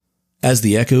As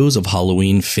the echoes of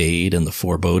Halloween fade and the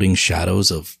foreboding shadows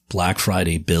of Black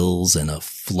Friday bills and a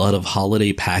flood of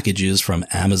holiday packages from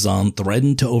Amazon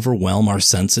threaten to overwhelm our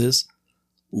senses,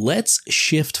 let's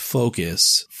shift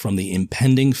focus from the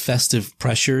impending festive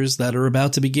pressures that are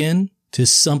about to begin to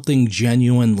something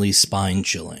genuinely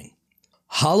spine-chilling.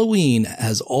 Halloween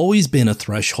has always been a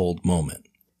threshold moment.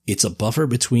 It's a buffer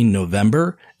between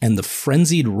November and the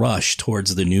frenzied rush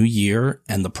towards the new year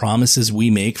and the promises we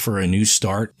make for a new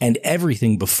start and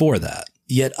everything before that.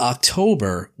 Yet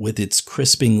October, with its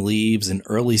crisping leaves and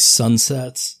early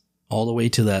sunsets, all the way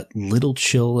to that little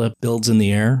chill that builds in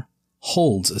the air,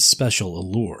 holds a special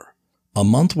allure. A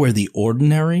month where the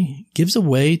ordinary gives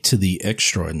way to the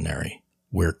extraordinary,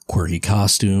 where quirky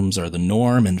costumes are the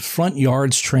norm and front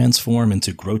yards transform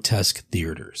into grotesque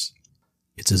theaters.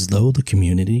 It's as though the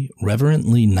community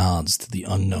reverently nods to the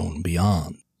unknown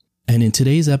beyond. And in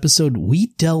today's episode, we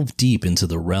delve deep into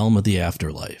the realm of the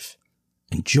afterlife.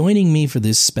 And joining me for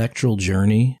this spectral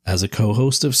journey as a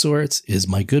co-host of sorts is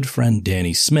my good friend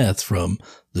Danny Smith from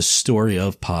the Story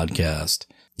of podcast.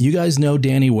 You guys know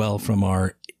Danny well from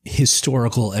our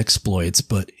historical exploits,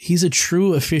 but he's a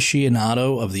true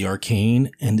aficionado of the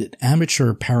arcane and an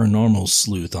amateur paranormal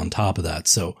sleuth on top of that.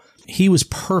 So he was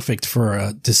perfect for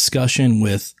a discussion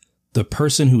with the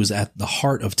person who is at the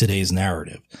heart of today's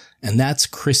narrative, and that's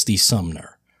Kristy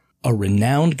Sumner, a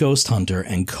renowned ghost hunter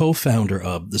and co-founder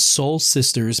of the Soul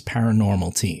Sisters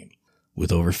Paranormal team.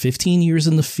 With over 15 years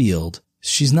in the field,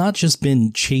 she's not just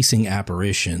been chasing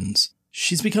apparitions,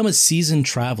 she's become a seasoned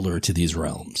traveler to these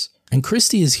realms. And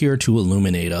Kristy is here to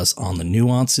illuminate us on the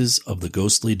nuances of the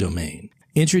ghostly domain,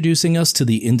 introducing us to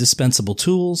the indispensable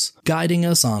tools, guiding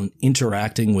us on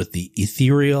interacting with the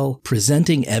ethereal,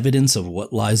 presenting evidence of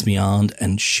what lies beyond,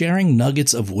 and sharing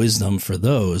nuggets of wisdom for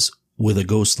those with a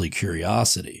ghostly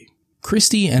curiosity.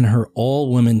 Kristy and her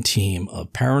all-women team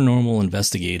of paranormal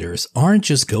investigators aren't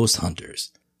just ghost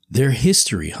hunters, they're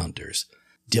history hunters,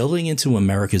 delving into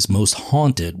America's most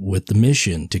haunted with the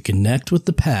mission to connect with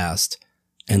the past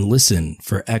and listen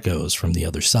for echoes from the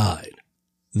other side.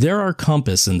 They're our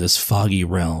compass in this foggy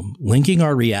realm, linking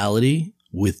our reality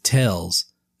with tales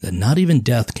that not even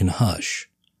death can hush.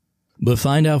 But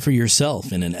find out for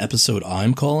yourself in an episode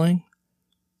I'm calling,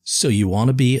 So You Want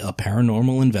to Be a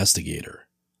Paranormal Investigator?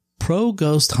 Pro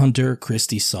Ghost Hunter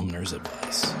Kristy Sumner's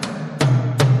advice.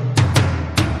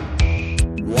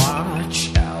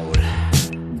 Watch out,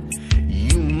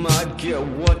 you might get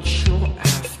what you're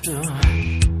after.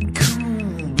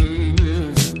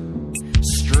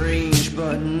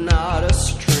 But not a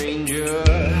stranger.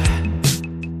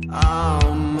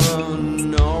 I'm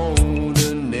an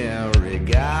ordinary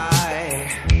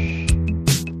guy,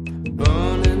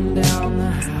 burning down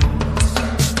the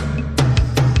house.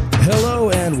 Hello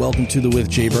and welcome to the With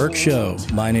Jay Burke Show.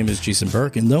 My name is Jason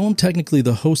Burke, and though I'm technically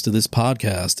the host of this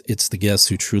podcast, it's the guests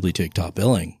who truly take top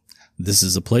billing. This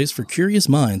is a place for curious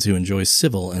minds who enjoy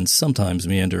civil and sometimes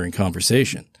meandering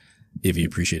conversation. If you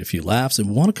appreciate a few laughs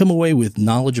and want to come away with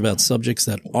knowledge about subjects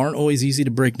that aren't always easy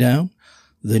to break down,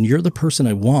 then you're the person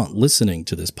I want listening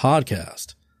to this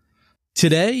podcast.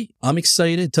 Today, I'm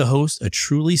excited to host a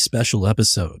truly special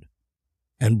episode.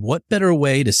 And what better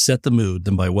way to set the mood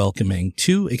than by welcoming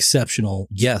two exceptional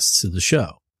guests to the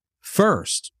show?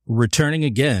 First, returning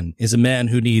again is a man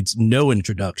who needs no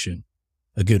introduction.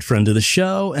 A good friend of the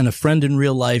show and a friend in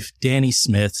real life, Danny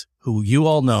Smith, who you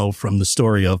all know from the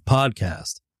Story of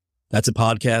podcast. That's a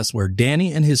podcast where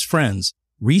Danny and his friends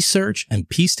research and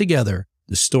piece together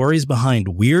the stories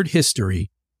behind weird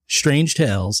history, strange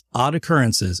tales, odd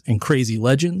occurrences, and crazy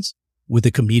legends with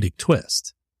a comedic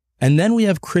twist. And then we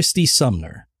have Kristy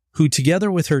Sumner, who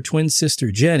together with her twin sister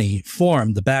Jenny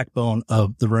formed the backbone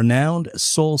of the renowned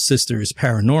Soul Sisters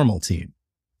Paranormal team.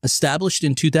 Established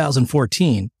in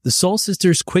 2014, the Soul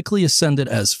Sisters quickly ascended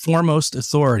as foremost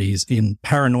authorities in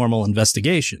paranormal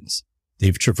investigations.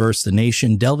 They've traversed the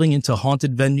nation, delving into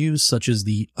haunted venues such as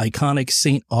the iconic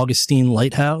St. Augustine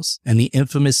Lighthouse and the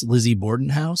infamous Lizzie Borden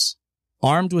House.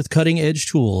 Armed with cutting-edge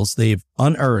tools, they've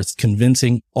unearthed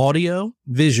convincing audio,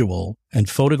 visual,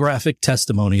 and photographic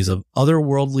testimonies of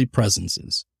otherworldly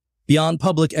presences. Beyond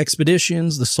public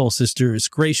expeditions, the Soul Sisters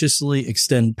graciously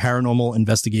extend paranormal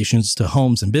investigations to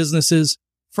homes and businesses.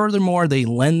 Furthermore, they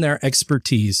lend their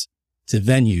expertise to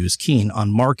venues keen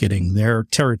on marketing their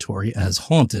territory as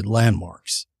haunted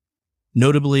landmarks.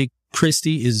 Notably,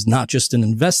 Kristy is not just an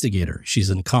investigator. She's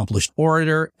an accomplished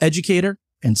orator, educator,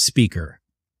 and speaker.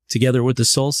 Together with the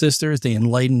Soul Sisters, they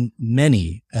enlighten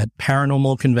many at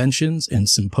paranormal conventions and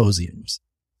symposiums.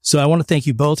 So I want to thank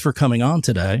you both for coming on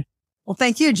today. Well,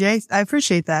 thank you, Jay. I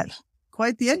appreciate that.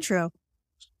 Quite the intro.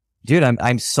 Dude,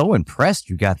 I'm so impressed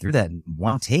you got through that in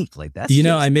one take. Like that's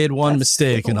I made one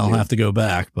mistake and I'll have to go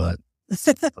back, but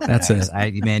that's it.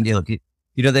 Man, look,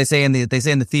 they say in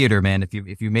the theater, man, if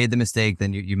you made the mistake,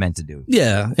 then you meant to do it.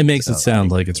 Yeah, it makes it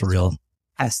sound like it's real.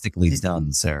 Fantastically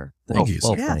done, sir. Thank you,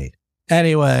 Well sir. played.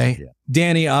 Anyway,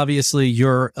 Danny, obviously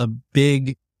you're a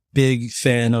big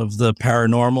fan of the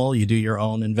paranormal. You do your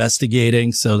own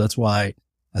investigating, so that's why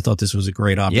I thought this was a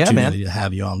great opportunity to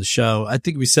have you on the show. I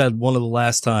think we said one of the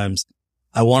last times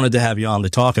I wanted to have you on to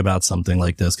talk about something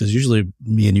like this, because usually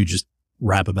me and you just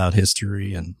rap about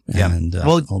history and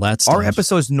all that stuff. Our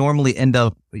episodes normally end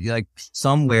up like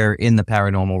somewhere in the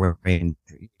paranormal range.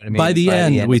 You know what I mean? By the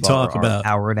end we talk about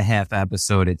hour and a half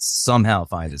episode. It somehow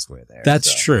finds its way there.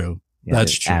 That's true.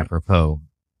 That's true. Apropos,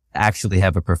 actually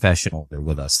have a professional there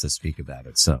with us to speak about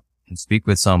it. So and speak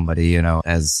with somebody,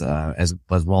 as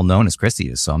well known as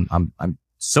Kristy is. So I'm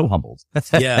so humbled.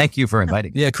 Yeah. Thank you for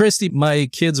inviting me. Yeah, Kristy, my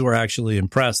kids were actually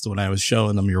impressed when I was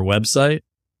showing them your website.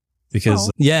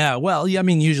 Because,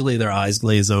 usually their eyes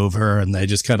glaze over and they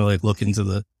just kind of like look into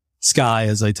the sky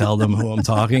as I tell them who I'm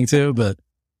talking to. But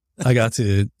I got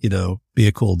to, be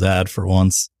a cool dad for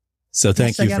once. So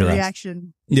thank you for that.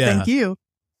 Reaction. Yeah. Thank you.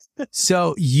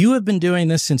 So you have been doing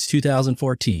this since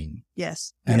 2014.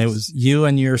 Yes. And it was you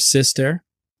and your sister.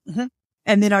 Mm-hmm.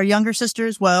 And then our younger sister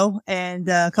as well, and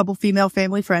a couple female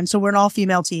family friends. So we're an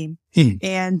all-female team.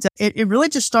 And it really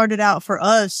just started out for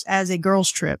us as a girls'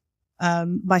 trip.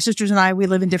 My sisters and I, we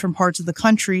live in different parts of the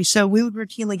country. So we would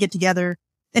routinely get together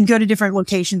and go to different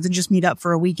locations and just meet up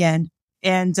for a weekend.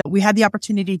 And we had the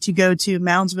opportunity to go to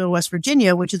Moundsville, West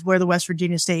Virginia, which is where the West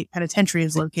Virginia State Penitentiary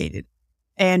is located.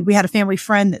 And we had a family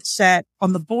friend that sat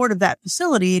on the board of that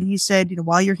facility. And he said,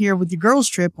 while you're here with your girls'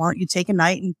 trip, why don't you take a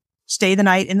night and stay the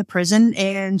night in the prison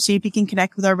and see if you can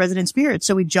connect with our resident spirits?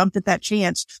 So we jumped at that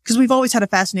chance because we've always had a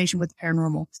fascination with the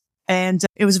paranormal. And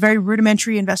it was a very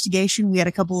rudimentary investigation. We had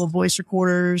a couple of voice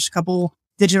recorders, a couple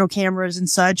digital cameras and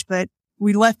such, but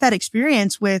we left that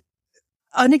experience with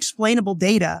unexplainable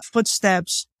data,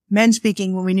 footsteps, men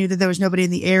speaking when we knew that there was nobody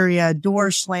in the area,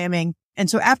 doors slamming. And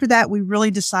so after that, we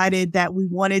really decided that we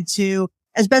wanted to,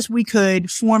 as best we could,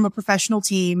 form a professional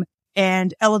team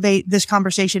and elevate this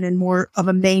conversation in more of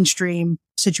a mainstream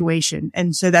situation.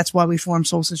 And so that's why we formed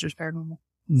Soul Sisters Paranormal.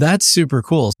 That's super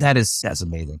cool. That's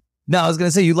amazing. No, I was going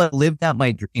to say you lived out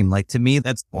my dream. Like to me,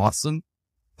 that's awesome.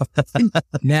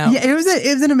 Now, yeah, it was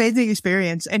an amazing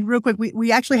experience. And real quick,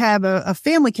 we actually have a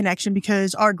family connection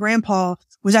because our grandpa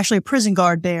was actually a prison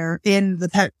guard there in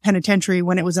the penitentiary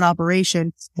when it was in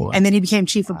operation. Wow. And then he became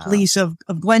chief of police of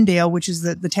Glendale, which is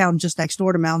the town just next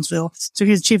door to Moundsville. So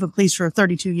he was chief of police for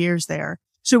 32 years there.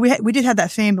 So we did have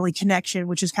that family connection,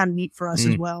 which is kind of neat for us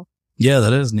as well. Yeah,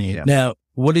 that is neat. Yeah. Now,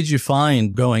 what did you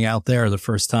find going out there the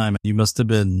first time?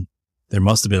 There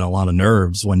must have been a lot of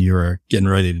nerves when you were getting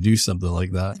ready to do something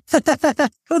like that.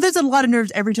 Well, there's a lot of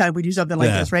nerves every time we do something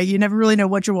like this, right? You never really know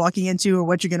what you're walking into or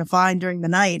what you're going to find during the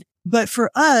night. But for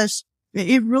us,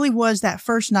 it really was that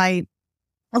first night,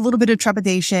 a little bit of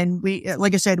trepidation.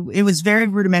 Like I said, it was very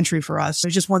rudimentary for us. It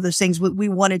was just one of those things we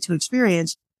wanted to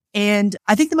experience. And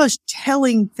I think the most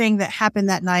telling thing that happened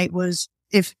that night was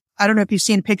I don't know if you've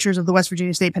seen pictures of the West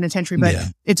Virginia State Penitentiary, but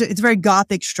it's a very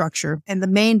Gothic structure. And the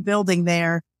main building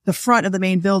there, the front of the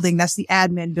main building, that's the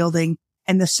admin building.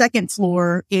 And the second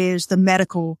floor is the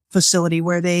medical facility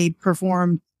where they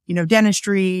perform,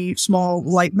 dentistry, small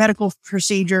light medical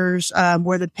procedures,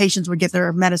 where the patients would get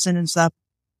their medicine and stuff.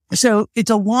 So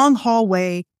it's a long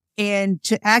hallway. And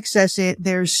to access it,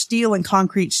 there's steel and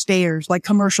concrete stairs, like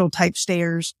commercial type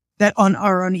stairs that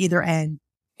are on either end.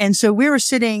 And so we were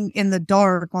sitting in the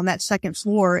dark on that second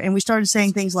floor and we started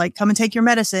saying things like, come and take your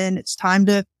medicine. It's time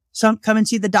to come and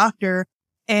see the doctor.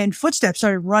 And footsteps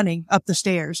started running up the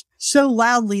stairs so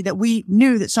loudly that we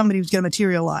knew that somebody was going to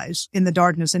materialize in the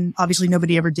darkness. And obviously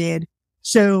nobody ever did.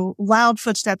 So loud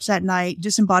footsteps at night,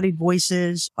 disembodied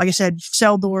voices, like I said,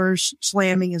 cell doors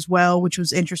slamming as well, which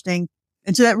was interesting.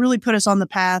 And so that really put us on the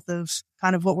path of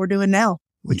kind of what we're doing now.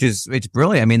 It's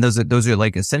brilliant. I mean, those are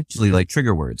like essentially like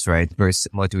trigger words, right? Very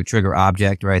similar to a trigger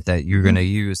object, right? That you're going to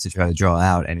use to try to draw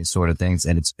out any sort of things.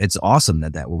 And it's awesome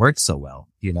that worked so well,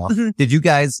 Mm-hmm.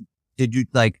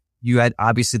 You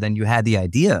had the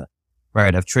idea,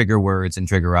 right, of trigger words and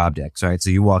trigger objects, right? So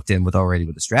you walked in with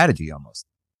a strategy almost.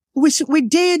 We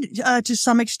did, to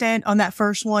some extent on that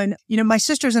first one. My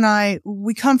sisters and I,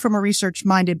 we come from a research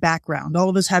minded background. All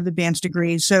of us have advanced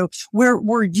degrees. So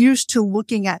we're used to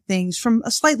looking at things from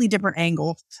a slightly different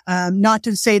angle. Not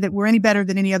to say that we're any better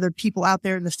than any other people out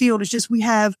there in the field. It's just we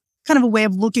have kind of a way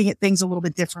of looking at things a little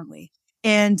bit differently.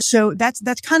 And so that's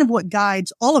kind of what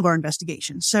guides all of our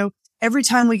investigations. So every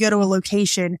time we go to a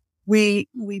location,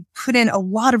 We put in a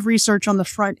lot of research on the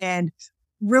front end,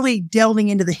 really delving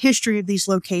into the history of these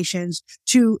locations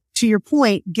to your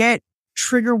point, get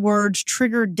trigger words,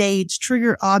 trigger dates,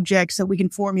 trigger objects that we can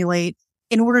formulate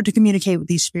in order to communicate with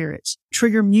these spirits,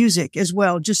 trigger music as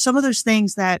well. Just some of those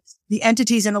things that the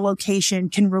entities in a location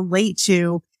can relate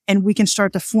to, and we can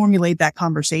start to formulate that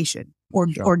conversation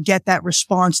or get that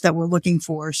response that we're looking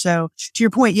for. So to your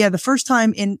point, yeah, the first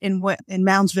time in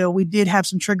Moundsville, we did have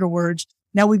some trigger words.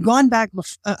 Now we've gone back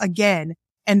again.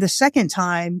 And the second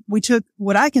time we took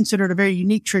what I considered a very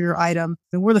unique trigger item.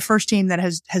 And we're the first team that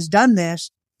has done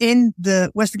this in the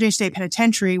West Virginia State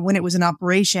Penitentiary when it was in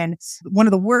operation. One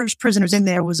of the worst prisoners in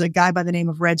there was a guy by the name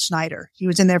of Red Snyder. He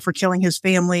was in there for killing his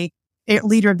family,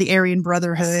 leader of the Aryan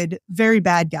Brotherhood, very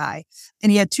bad guy.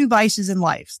 And he had two vices in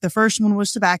life. The first one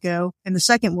was tobacco, and the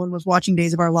second one was watching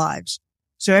Days of Our Lives.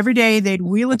 So every day they'd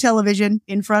wheel a television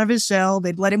in front of his cell.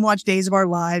 They'd let him watch Days of Our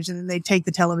Lives, and then they'd take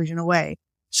the television away.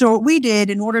 So what we did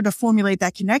in order to formulate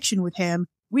that connection with him,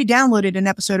 we downloaded an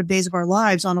episode of Days of Our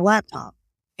Lives on a laptop.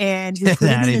 And we put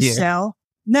it in his cell.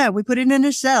 No, we put it in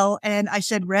his cell. And I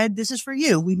said, Red, this is for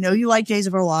you. We know you like Days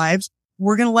of Our Lives.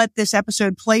 We're going to let this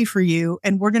episode play for you.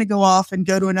 And we're going to go off and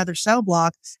go to another cell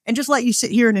block and just let you sit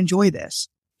here and enjoy this.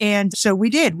 And so we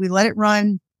did. We let it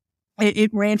run.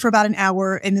 It ran for about an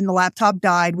hour, and then the laptop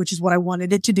died, which is what I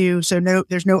wanted it to do. So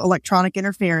there's no electronic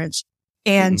interference.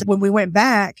 And when we went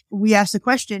back, we asked the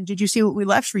question, did you see what we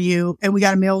left for you? And we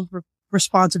got a mailed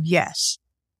response of yes.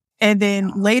 And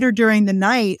then later during the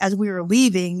night, as we were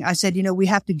leaving, I said, we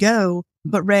have to go,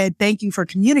 but Red, thank you for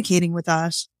communicating with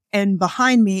us. And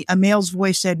behind me, a male's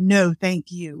voice said, no,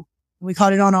 thank you. We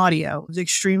caught it on audio. It was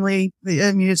extremely,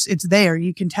 it's there.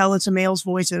 You can tell it's a male's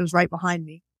voice. It was right behind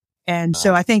me. And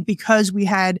so I think because we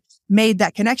had made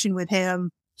that connection with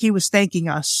him, he was thanking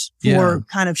us for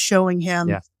kind of showing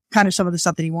him kind of some of the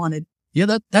stuff that he wanted.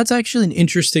 Yeah, that's actually an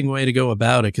interesting way to go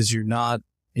about it, because you're not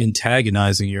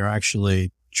antagonizing. You're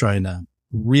actually trying to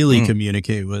really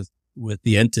communicate with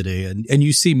the entity. And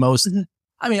you see most,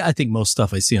 I mean, I think most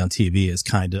stuff I see on TV is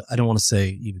kind of, I don't want to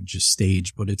say even just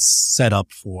staged, but it's set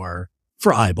up for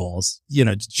eyeballs,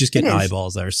 just get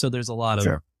eyeballs there. So there's a lot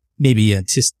of maybe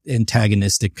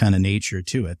antagonistic kind of nature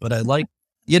to it. But I like,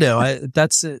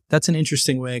 that's an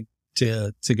interesting way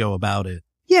to go about it.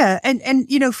 Yeah.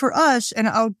 And, for us, and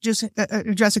I'll just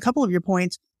address a couple of your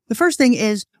points. The first thing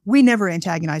is we never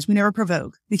antagonize. We never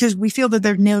provoke, because we feel that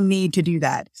there's no need to do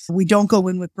that. We don't go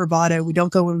in with bravado. We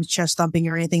don't go in with chest thumping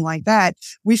or anything like that.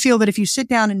 We feel that if you sit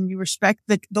down and you respect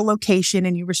the location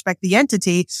and you respect the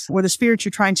entity or the spirit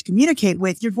you're trying to communicate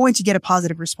with, you're going to get a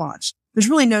positive response. There's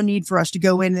really no need for us to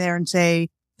go in there and say,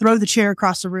 throw the chair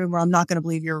across the room or I'm not going to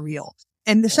believe you're real.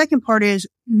 And the second part is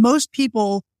most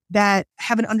people that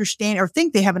have an understanding or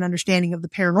think they have an understanding of the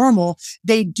paranormal,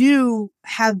 they do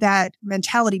have that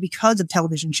mentality because of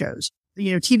television shows.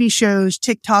 TV shows,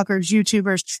 TikTokers,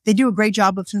 YouTubers, they do a great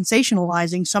job of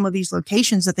sensationalizing some of these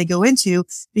locations that they go into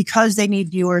because they need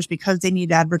viewers, because they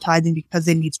need advertising, because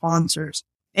they need sponsors.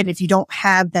 And if you don't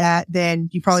have that, then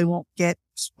you probably won't get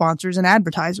sponsors and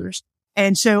advertisers.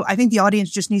 And so I think the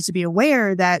audience just needs to be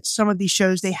aware that some of these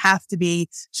shows, they have to be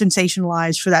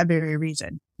sensationalized for that very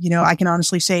reason. I can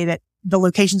honestly say that the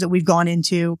locations that we've gone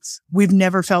into, we've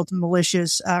never felt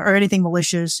malicious or anything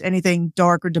malicious, anything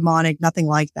dark or demonic, nothing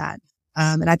like that.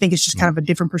 And I think it's just kind of a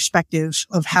different perspective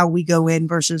of how we go in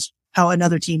versus how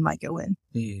another team might go in.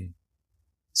 Yeah.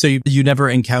 So you never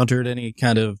encountered any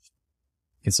kind of,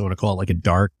 you can sort of call it like a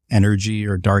dark energy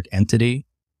or dark entity?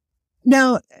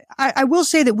 No, I will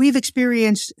say that we've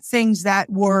experienced things that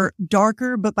were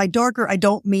darker, but by darker, I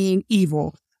don't mean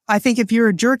evil. I think if you're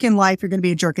a jerk in life, you're going to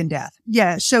be a jerk in death.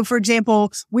 Yeah. So for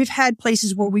example, we've had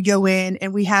places where we go in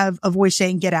and we have a voice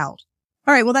saying, get out.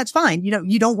 All right. Well, that's fine.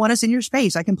 You don't want us in your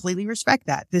space. I completely respect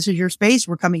that. This is your space.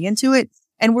 We're coming into it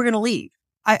and we're going to leave.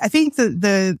 I think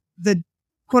the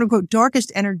quote unquote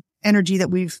darkest energy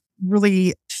that we've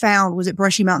really found was at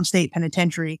Brushy Mountain State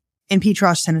Penitentiary in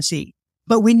Petros, Tennessee.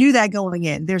 But we knew that going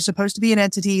in. There's supposed to be an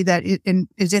entity that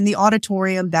is in the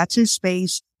auditorium. That's his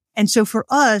space. And so for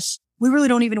us, we really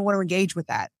don't even want to engage with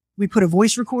that. We put a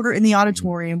voice recorder in the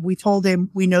auditorium. We told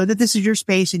him, we know that this is your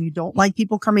space and you don't like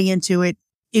people coming into it.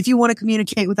 If you want to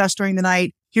communicate with us during the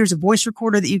night, here's a voice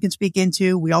recorder that you can speak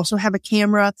into. We also have a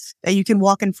camera that you can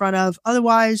walk in front of.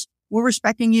 Otherwise, we're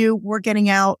respecting you. We're getting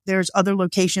out. There's other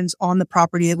locations on the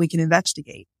property that we can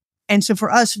investigate. And so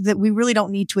for us, that we really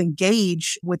don't need to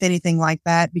engage with anything like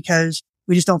that because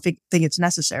we just don't think it's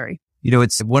necessary.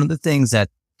 It's one of the things that,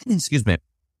 excuse me,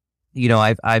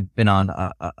 I've been on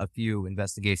a few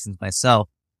investigations myself,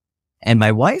 And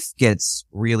my wife gets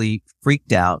really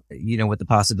freaked out, with the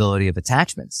possibility of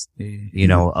attachments,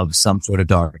 of some sort of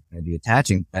dark entity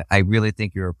attaching. I really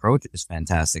think your approach is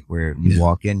fantastic, where you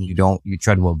walk in, you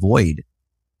try to avoid,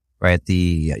 right,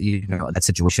 that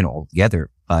situation altogether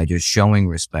by just showing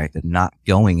respect and not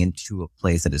going into a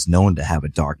place that is known to have a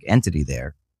dark entity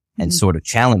there and sort of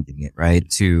challenging it, right,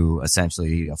 to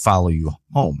essentially follow you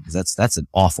home. Because that's an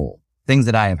awful things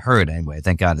that I have heard anyway.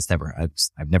 Thank God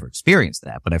I've never experienced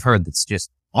that, but I've heard that's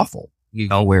just awful,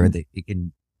 where it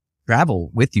can travel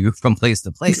with you from place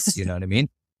to place. You know what I mean?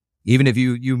 Even if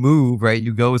you move, right,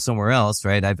 you go somewhere else,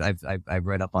 right? I've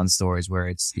read up on stories where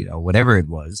it's, whatever it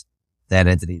was, that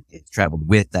entity, it traveled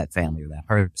with that family or that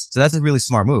person. So that's a really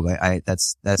smart move.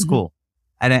 That's cool.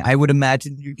 And I would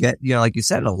imagine you get, like you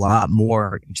said, a lot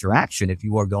more interaction if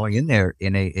you are going in there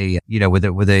in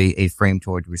with a frame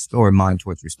towards or mind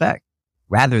towards respect,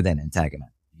 rather than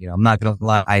antagonizing. I'm not going to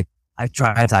lie. I've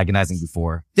tried antagonizing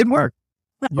before. Didn't work.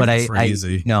 But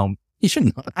crazy. You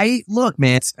shouldn't. Look,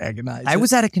 man, Antagonize I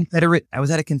was at a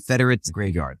Confederate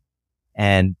graveyard,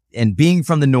 and being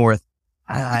from the North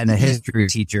and a history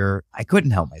teacher, I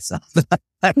couldn't help myself.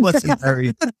 I wasn't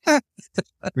very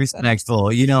respectful,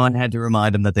 and had to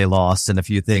remind them that they lost and a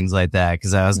few things like that,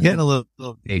 because I was getting a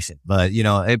little patient. But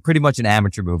pretty much an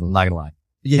amateur move. I'm not gonna lie.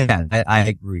 Yeah, I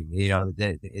agree.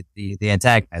 The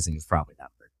antagonizing is probably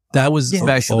not very. That was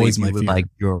especially always if my you would fear. like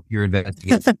your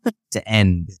investigation to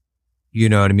end. You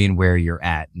know what I mean? Where you're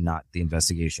at, not the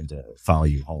investigation to follow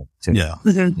you home. Yeah.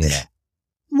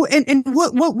 Well, and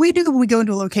what we do when we go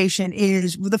into a location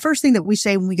is the first thing that we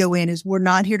say when we go in is we're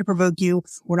not here to provoke you.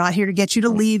 We're not here to get you to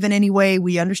leave in any way.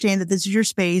 We understand that this is your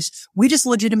space. We just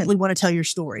legitimately want to tell your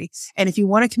story. And if you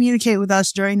want to communicate with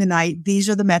us during the night, these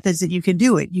are the methods that you can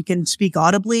do it. You can speak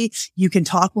audibly. You can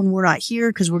talk when we're not here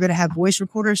because we're going to have voice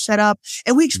recorders set up,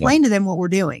 and we explain to them what we're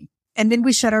doing. And then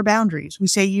we set our boundaries. We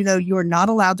say, you're not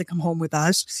allowed to come home with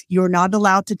us. You're not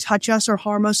allowed to touch us or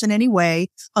harm us in any way.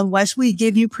 Unless we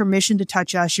give you permission to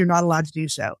touch us, you're not allowed to do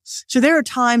so. So there are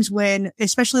times when,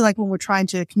 especially like when we're trying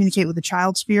to communicate with the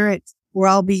child spirit, where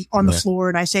I'll be on the floor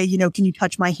and I say, can you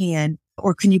touch my hand?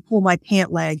 Or can you pull my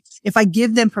pant leg? If I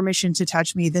give them permission to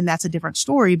touch me, then that's a different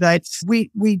story. But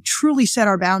we truly set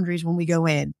our boundaries when we go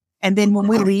in. And then when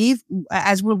we leave,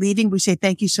 as we're leaving, we say,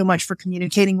 thank you so much for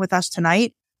communicating with us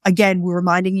tonight. Again, we're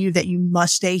reminding you that you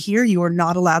must stay here. You are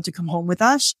not allowed to come home with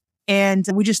us. And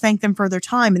we just thank them for their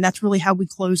time. And that's really how we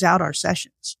close out our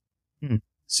sessions.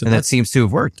 So that seems to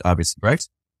have worked, obviously, right?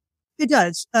 It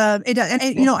does. It does.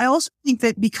 And I also think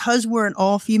that because we're an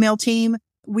all female team,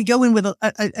 we go in with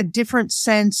a different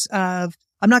sense of,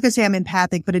 I'm not going to say I'm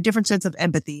empathic, but a different sense of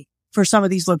empathy for some of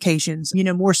these locations,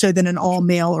 more so than an all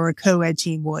male or a co-ed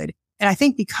team would. And I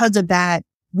think because of that,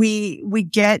 we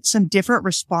get some different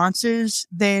responses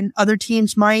than other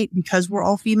teams might because we're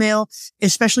all female,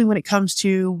 especially when it comes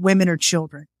to women or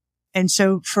children. And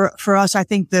so for us, I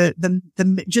think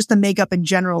just the makeup in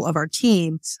general of our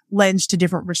team lends to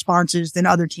different responses than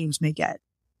other teams may get.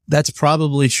 That's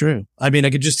probably true. I mean, I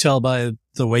could just tell by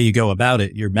the way you go about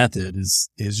it, your method is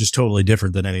just totally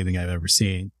different than anything I've ever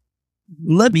seen.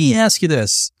 Let me ask you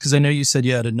this, because I know you said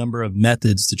you had a number of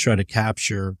methods to try to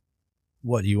capture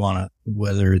what you want to,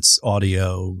 whether it's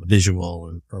audio,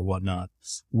 visual, or whatnot.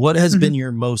 What has been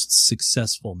your most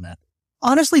successful method?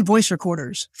 Honestly, voice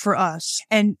recorders for us.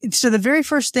 And so the very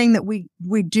first thing that we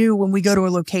do when we go to a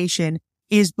location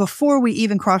is before we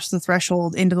even cross the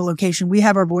threshold into the location, we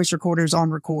have our voice recorders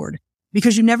on record,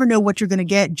 because you never know what you're going to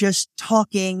get just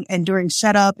talking and during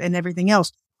setup and everything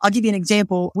else. I'll give you an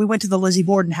example. We went to the Lizzie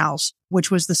Borden house,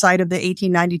 which was the site of the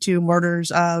 1892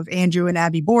 murders of Andrew and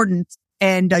Abby Borden.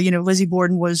 And, Lizzie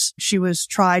Borden was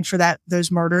tried for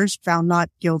those murders, found not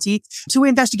guilty. So we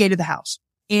investigated the house,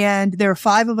 and there were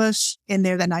 5 of us in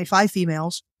there that night, 5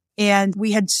 females. And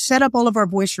we had set up all of our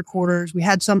voice recorders. We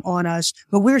had some on us,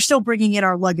 but we were still bringing in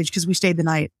our luggage because we stayed the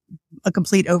night, a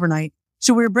complete overnight.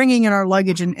 So we were bringing in our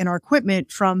luggage and our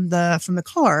equipment from the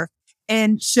car.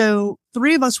 And so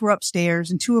 3 of us were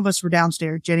upstairs and 2 of us were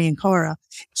downstairs, Jenny and Cara.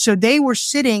 So they were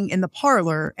sitting in the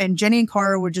parlor, and Jenny and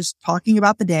Cara were just talking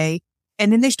about the day.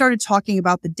 And then they started talking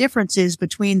about the differences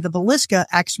between the Villisca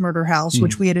axe murder house,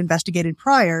 which we had investigated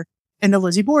prior, and the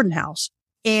Lizzie Borden house.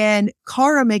 And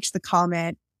Cara makes the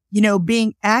comment,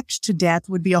 being axed to death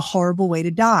would be a horrible way to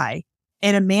die.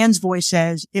 And a man's voice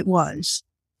says it was.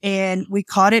 And we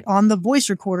caught it on the voice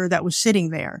recorder that was sitting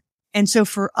there. And so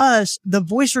for us, the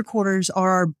voice recorders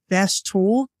are our best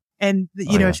tool. And,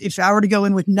 if I were to go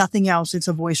in with nothing else, it's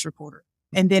a voice recorder.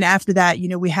 And then after that,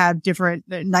 we have different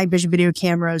night vision video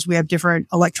cameras. We have different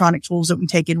electronic tools that we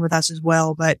take in with us as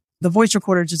well. But the voice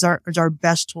recorders is our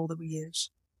best tool that we use.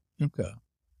 Okay.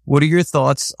 What are your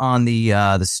thoughts on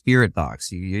the spirit box?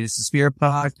 Do you use the spirit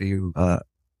box? Do you,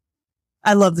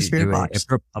 I love the spirit box.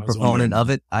 A proponent of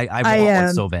it? I want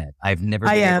one so bad. I've never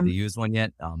been able to use one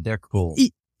yet. They're cool.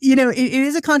 You know, it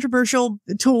is a controversial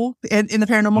tool in the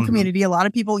paranormal community. A lot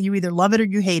of people, you either love it or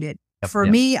you hate it. For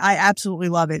me, I absolutely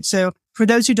love it. So for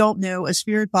those who don't know, a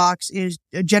spirit box is,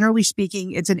 generally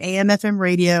speaking, it's an AM/FM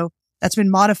radio that's been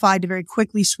modified to very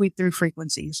quickly sweep through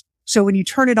frequencies. So when you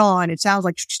turn it on, it sounds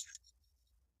like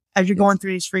as you're going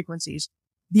through these frequencies.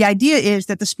 The idea is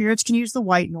that the spirits can use the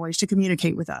white noise to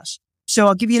communicate with us. So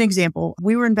I'll give you an example.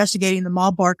 We were investigating the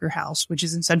Ma Barker house, which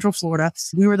is in Central Florida.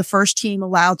 We were the first team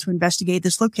allowed to investigate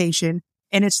this location,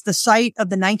 and it's the site of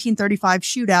the 1935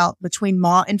 shootout between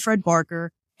Ma and Fred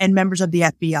Barker and members of the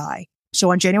FBI.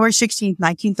 So on January 16th,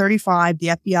 1935, the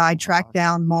FBI tracked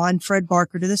down Ma and Fred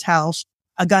Barker to this house.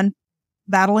 A gun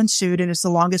battle ensued, and it's the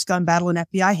longest gun battle in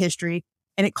FBI history.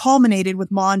 And it culminated with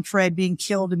Ma and Fred being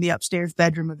killed in the upstairs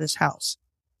bedroom of this house.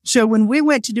 So when we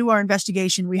went to do our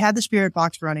investigation, we had the spirit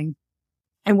box running.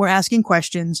 And we're asking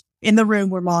questions in the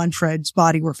room where Ma and Fred's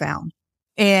body were found.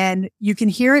 And you can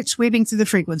hear it sweeping through the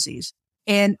frequencies.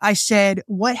 And I said,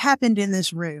 what happened in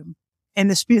this room?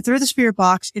 And through the spirit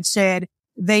box, it said,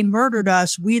 they murdered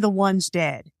us. We the ones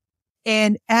dead.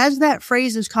 And as that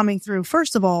phrase is coming through,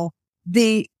 first of all,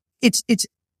 the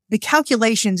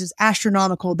calculations is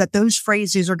astronomical that those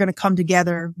phrases are going to come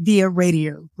together via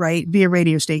radio, right? Via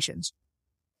radio stations.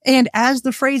 And as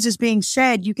the phrase is being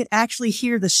said, you can actually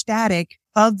hear the static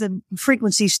of the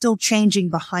frequency still changing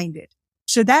behind it.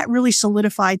 So that really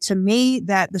solidified to me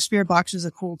that the spirit box is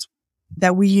a cool tool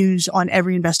that we use on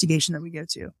every investigation that we go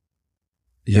to.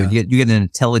 Yeah. You get an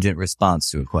intelligent response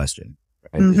to a question,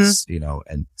 right? It's,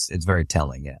 and it's very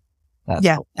telling. Yeah. That's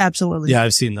cool. Absolutely. Yeah.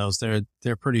 I've seen those.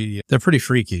 They're pretty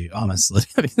freaky, honestly.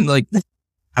 I mean, like,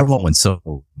 I want one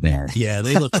so bad. Yeah.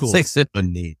 They look cool. It's so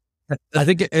neat. I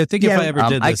think if I ever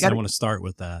did this, I want to start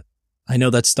with that. I know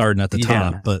that's starting at the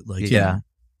top, but like,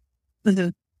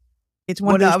 it's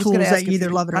one of those tools that you either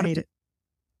love it or hate it.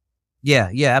 Yeah,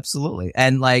 absolutely.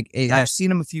 And like, I've seen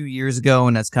them a few years ago,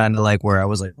 and that's kind of like where I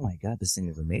was like, oh my God, this thing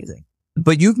is amazing.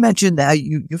 But you've mentioned that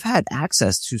you've had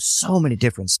access to so many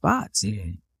different spots.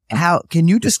 How can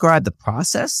you describe the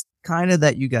process kind of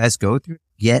that you guys go through to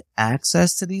get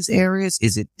access to these areas?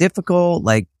 Is it difficult?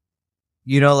 Like,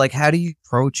 how do you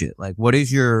approach it? Like, what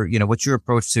is your, what's your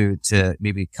approach to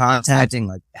maybe contacting?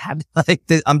 Like, I'm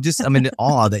in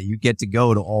awe that you get to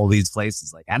go to all these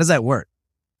places. Like, how does that work?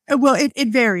 Well, it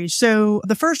varies. So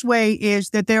the first way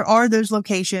is that there are those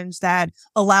locations that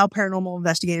allow paranormal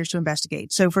investigators to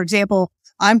investigate. So for example,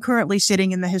 I'm currently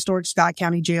sitting in the historic Scott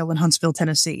County Jail in Huntsville,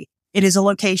 Tennessee. It is a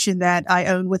location that I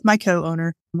own with my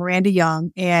co-owner, Miranda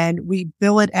Young, and we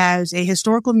bill it as a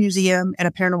historical museum and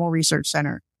a paranormal research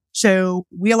center. So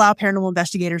we allow paranormal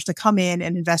investigators to come in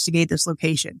and investigate this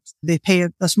location. They pay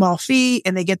a small fee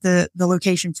and they get the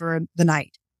location for the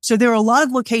night. So there are a lot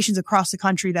of locations across the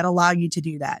country that allow you to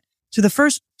do that. So the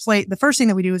first thing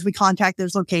that we do is we contact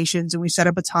those locations and we set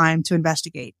up a time to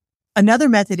investigate. Another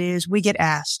method is we get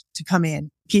asked to come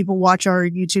in. People watch our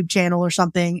YouTube channel or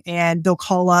something and they'll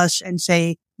call us and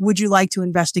say, would you like to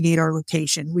investigate our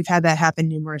location? We've had that happen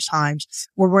numerous times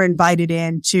where we're invited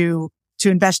in to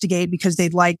investigate because they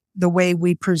like the way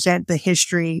we present the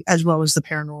history as well as the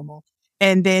paranormal.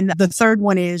 And then the third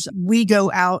one is we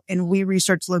go out and we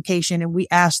research the location and we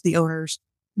ask the owners,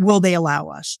 will they allow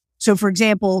us? So for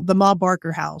example, the Ma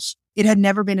Barker house, it had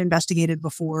never been investigated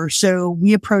before. So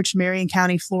we approached Marion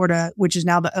County, Florida, which is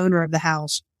now the owner of the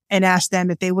house, and asked them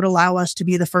if they would allow us to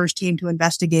be the first team to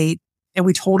investigate. And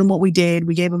we told them what we did.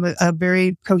 We gave them a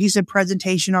very cohesive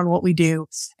presentation on what we do,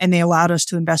 and they allowed us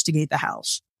to investigate the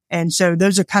house. And so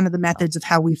those are kind of the methods of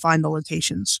how we find the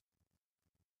locations.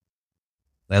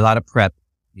 A lot of prep,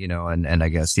 and I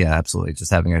guess, yeah, absolutely.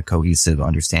 Just having a cohesive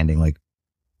understanding. Like,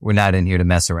 we're not in here to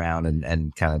mess around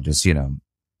and kind of just,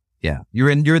 you're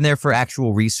in there for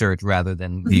actual research rather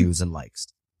than views and likes.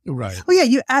 Right. Oh yeah,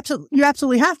 you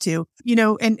absolutely have to,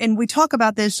 and we talk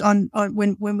about this on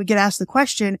when we get asked the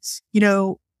question, we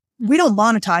don't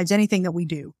monetize anything that we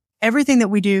do. Everything that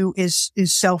we do is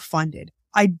self-funded.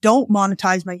 I don't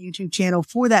monetize my YouTube channel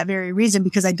for that very reason,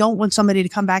 because I don't want somebody to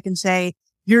come back and say,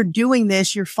 you're doing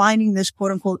this, you're finding this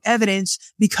quote unquote evidence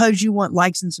because you want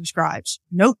likes and subscribes.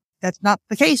 Nope, that's not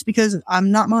the case because I'm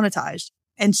not monetized.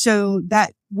 And so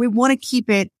that we want to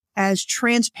keep it as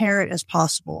transparent as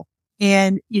possible.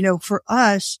 And, for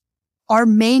us, our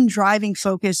main driving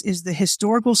focus is the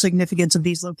historical significance of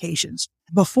these locations.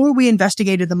 Before we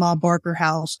investigated the Ma Barker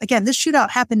house, again, this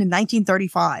shootout happened in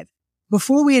 1935.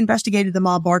 Before we investigated the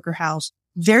Ma Barker house,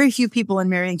 very few people in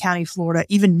Marion County, Florida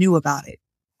even knew about it.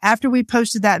 After we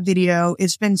posted that video,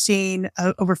 it's been seen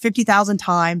over 50,000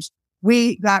 times.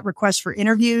 We got requests for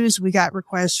interviews. We got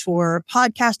requests for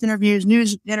podcast interviews,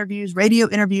 news interviews, radio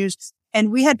interviews.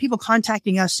 And we had people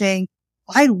contacting us saying,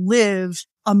 I live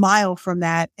a mile from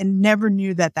that and never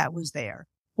knew that that was there.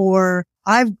 Or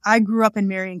I grew up in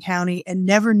Marion County and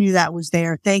never knew that was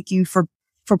there. Thank you for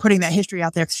putting that history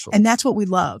out there. Sure. And that's what we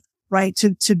love, right?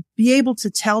 To be able to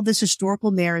tell this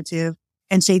historical narrative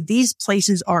and say these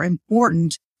places are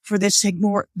important for this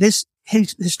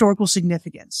historical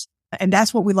significance. And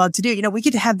that's what we love to do. You know, we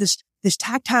get to have this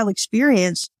tactile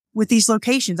experience with these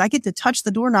locations. I get to touch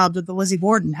the doorknobs of the Lizzie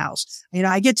Borden house. You know,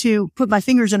 I get to put my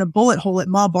fingers in a bullet hole at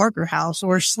Ma Barker house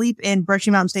or sleep in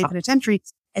Brushy Mountain State Penitentiary.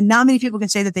 And not many people can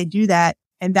say that they do that.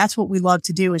 And that's what we love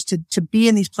to do, is to be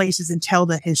in these places and tell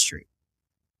the history.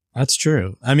 That's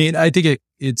true. I mean, I think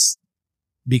it's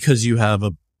because you have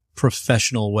a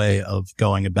professional way of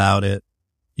going about it.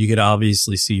 You could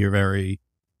obviously see you're very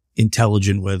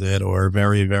intelligent with it or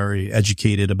very, very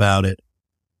educated about it.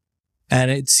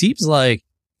 And it seems like,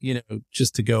 you know,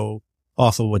 just to go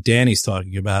off of what Danny's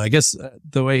talking about, I guess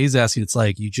the way he's asking, it's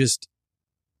like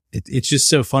it's just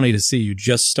so funny to see you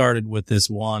just started with this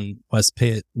one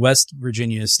West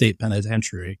Virginia State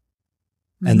Penitentiary.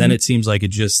 Mm-hmm. And then it seems like it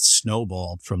just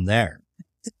snowballed from there.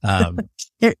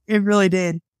 It really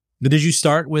did. But did you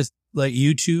start with like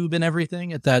YouTube and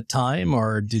everything at that time,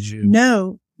 or did you?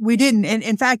 No, we didn't. And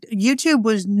in fact, YouTube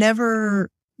was never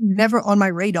on my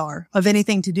radar of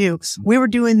anything to do. We were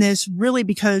doing this really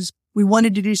because we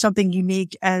wanted to do something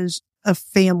unique as a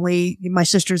family, my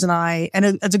sisters and I,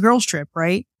 and as a girls trip,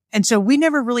 right? And so we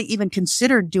never really even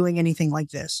considered doing anything like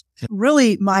this.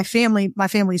 Really, my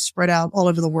family's spread out all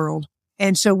over the world.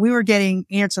 And so we were getting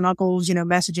aunts and uncles, you know,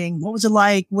 messaging, what was it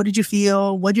like? What did you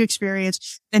feel? What did you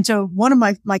experience? And so one of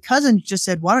my cousins just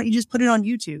said, why don't you just put it on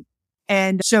YouTube?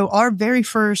 And so our very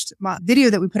first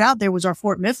video that we put out there was our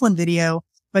Fort Mifflin video,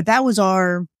 but that was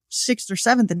our 6th or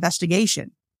 7th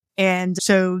investigation. And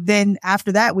so then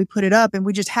after that, we put it up and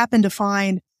we just happened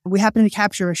to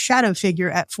capture a shadow figure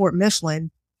at Fort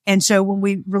Mifflin. And so when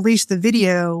we released the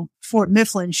video, Fort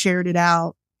Mifflin shared it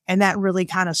out. And that really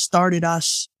kind of started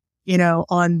us, you know,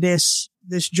 on this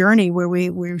journey where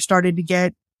we started to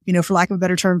get, you know, for lack of a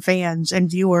better term, fans and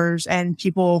viewers and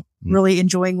people really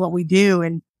enjoying what we do.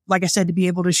 And like I said, to be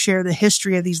able to share the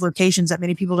history of these locations that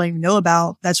many people don't even know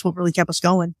about, that's what really kept us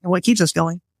going and what keeps us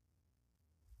going.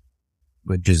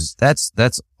 Which is, that's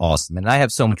awesome. And I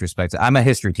have so much respect. I'm a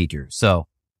history teacher. So,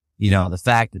 you know, the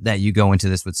fact that you go into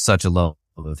this with such a love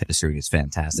of history is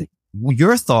fantastic.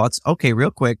 Your thoughts? Okay,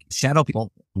 real quick, shadow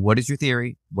people. What is your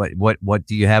theory? What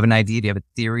do you have an idea? Do you have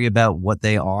a theory about what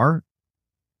they are?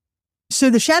 So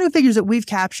the shadow figures that we've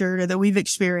captured or that we've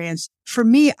experienced, for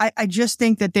me, I just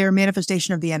think that they're a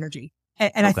manifestation of the energy.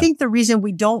 And okay. I think the reason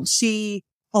we don't see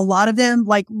a lot of them,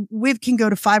 like we can go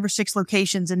to 5 or 6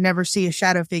 locations and never see a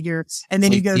shadow figure. And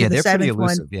then you go to the 7th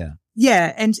one. Yeah.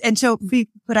 Yeah. And so,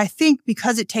 but I think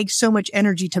because it takes so much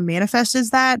energy to manifest as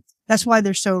that's why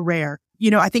they're so rare.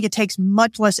 You know, I think it takes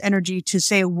much less energy to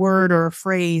say a word or a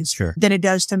phrase than it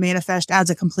does to manifest as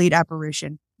a complete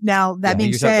apparition. Now, that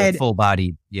being said, full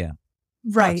body. Yeah.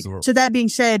 Right. So that being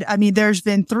said, I mean, there's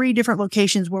been 3 different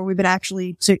locations where we've been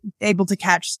actually able to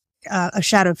catch a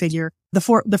shadow figure. The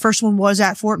first one was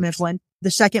at Fort Mifflin.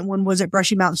 The second one was at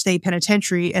Brushy Mountain State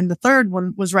Penitentiary. And the third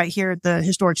one was right here at the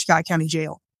historic Scott County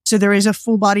Jail. So there is a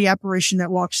full body apparition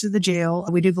that walks through the jail.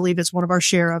 We do believe it's one of our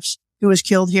sheriffs who was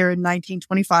killed here in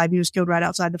 1925. He was killed right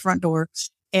outside the front door.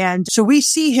 And so we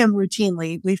see him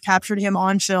routinely. We've captured him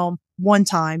on film one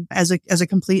time as a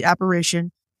complete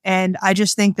apparition. And I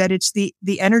just think that it's the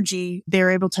energy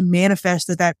they're able to manifest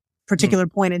at that particular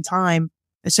point in time.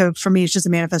 So for me, it's just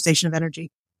a manifestation of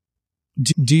energy.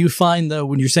 Do you find though,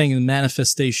 when you're saying the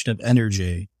manifestation of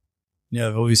energy, you know,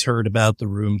 I've always heard about the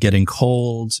room getting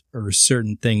cold or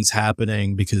certain things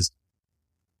happening, because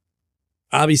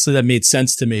obviously that made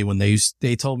sense to me when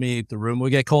they told me the room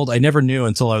would get cold. I never knew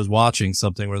until I was watching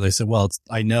something where they said, well,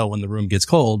 I know when the room gets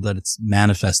cold that it's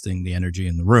manifesting the energy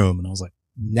in the room. And I was like,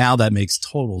 now that makes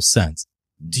total sense.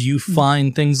 Do you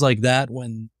find things like that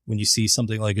when you see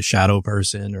something like a shadow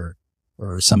person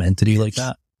or some entity like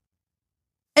that?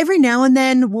 Every now and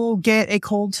then we'll get a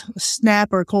cold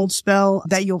snap or a cold spell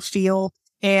that you'll feel.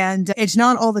 And it's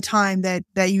not all the time that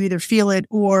you either feel it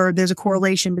or there's a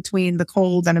correlation between the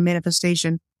cold and a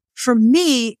manifestation. For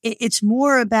me, it's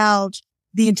more about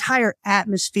the entire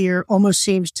atmosphere almost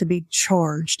seems to be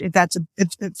charged,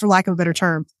 if for lack of a better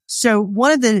term. So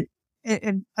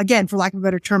and again, for lack of a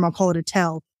better term, I'll call it a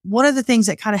tell. One of the things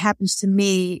that kind of happens to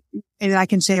me, and I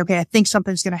can say, okay, I think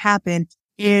something's going to happen,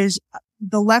 is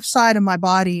the left side of my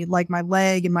body, like my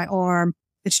leg and my arm,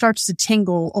 it starts to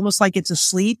tingle almost like it's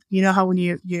asleep. You know how when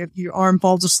your arm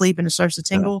falls asleep and it starts to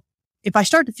tingle? If I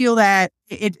start to feel that,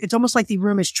 it's almost like the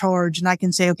room is charged and I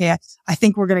can say, okay, I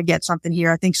think we're going to get something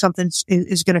here. I think something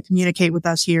is going to communicate with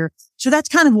us here. So that's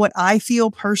kind of what I feel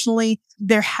personally.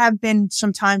 There have been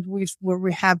some times where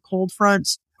we have cold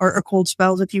fronts or cold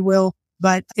spells, if you will,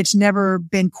 but it's never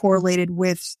been correlated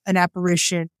with an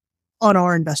apparition on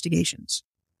our investigations.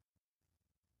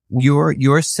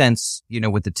 Your sense,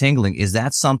 with the tingling, is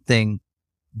that something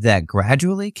that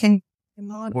gradually came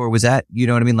on, or was that, you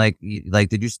know what I mean? Like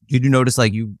did you notice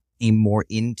like you became more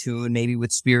in tune maybe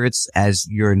with spirits as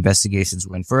your investigations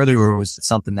went further, or was it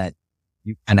something that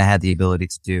you kind of had the ability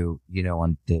to do,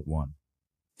 on day one?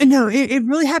 No, it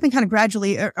really happened kind of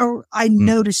gradually, or I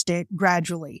noticed it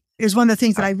gradually. It was one of the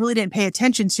things that I really didn't pay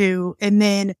attention to. And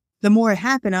then the more it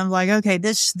happened, I'm like, okay,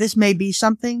 this may be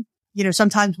something.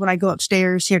 Sometimes when I go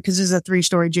upstairs here, cause this is a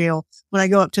 3-story jail, when I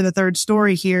go up to the 3rd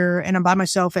story here and I'm by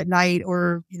myself at night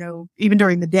or, even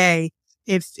during the day,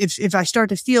 if I start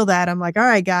to feel that, I'm like, all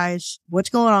right, guys, what's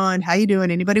going on? How you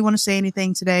doing? Anybody want to say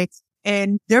anything today?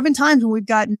 And there have been times when we've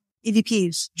gotten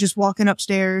EVPs just walking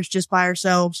upstairs just by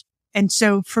ourselves. And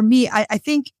so for me, I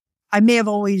think I may have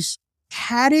always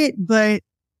had it, but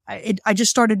I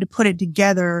just started to put it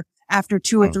together after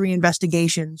 2 or 3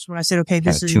 investigations when I said, okay,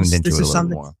 this is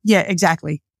something more. Yeah,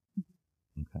 exactly.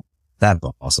 Okay. That's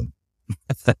awesome.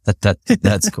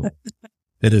 That's cool.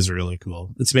 It is really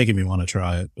cool. It's making me want to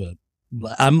try it,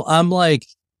 but I'm like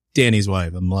Danny's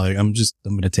wife. I'm going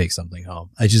to take something home.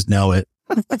 I just know it.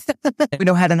 We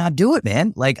know how to not do it,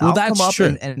 man. Like, well, I'll come up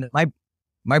true. and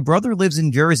my brother lives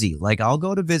in Jersey. Like, I'll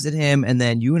go to visit him and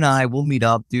then you and I will meet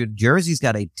up. Dude, Jersey's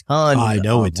got a ton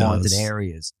of haunted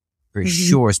areas. For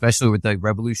sure, especially with the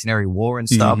Revolutionary War and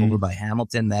stuff over by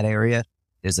Hamilton, that area.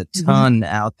 There's a ton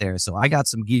out there. So I got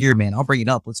some gear, man. I'll bring it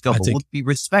up. Let's go. But we'll be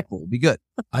respectful. We'll be good.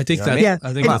 I think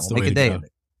that's the way to go.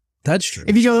 That's true.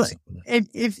 If you go,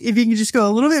 if you can just go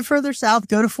a little bit further south,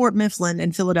 go to Fort Mifflin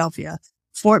in Philadelphia.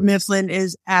 Fort Mifflin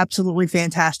is absolutely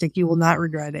fantastic. You will not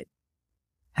regret it.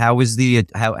 How is the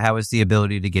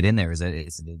ability to get in there? Is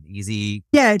it easy?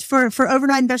 Yeah, for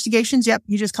overnight investigations. Yep.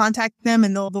 You just contact them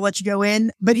and they'll let you go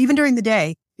in. But even during the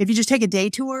day, if you just take a day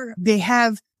tour, they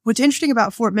have, what's interesting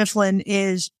about Fort Mifflin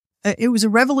is it was a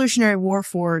Revolutionary War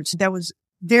fort that was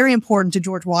very important to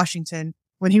George Washington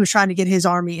when he was trying to get his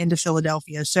army into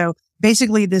Philadelphia. So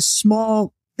basically this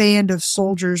small band of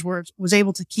soldiers was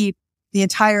able to keep the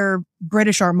entire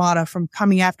British Armada from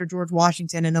coming after George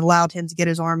Washington and allowed him to get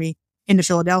his army into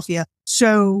Philadelphia.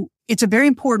 So it's a very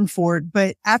important fort,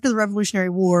 but after the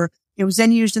Revolutionary War, it was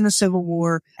then used in the Civil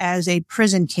War as a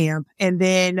prison camp. And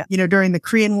then, during the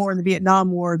Korean War and the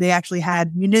Vietnam War, they actually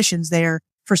had munitions there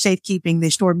for safekeeping. They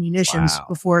stored munitions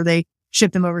before they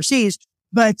shipped them overseas.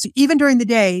 But even during the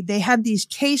day, they had these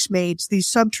casemates, these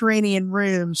subterranean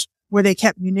rooms where they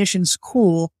kept munitions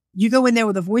cool. You go in there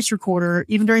with a voice recorder,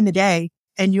 even during the day,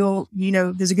 and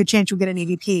there's a good chance you'll get an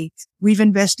EVP. We've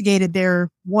investigated there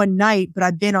one night, but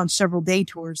I've been on several day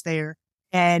tours there.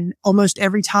 And almost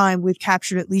every time we've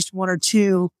captured at least 1 or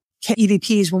 2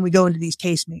 EVPs when we go into these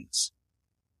casemates.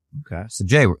 Okay. So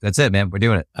Jay, that's it, man. We're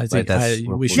doing it. I think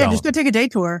we should. Yeah, just go take a day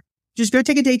tour. Just go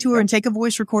take a day tour and take a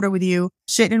voice recorder with you,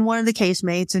 sit in one of the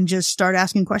casemates and just start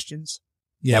asking questions.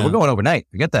 Yeah, we're going overnight.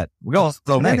 Forget that. We're going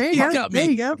overnight. There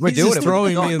you go. We're doing it.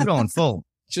 We're going full.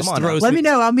 Let me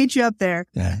know. I'll meet you up there.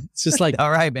 Yeah, it's just like,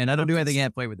 all right, man. I don't do anything. I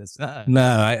can't play with this.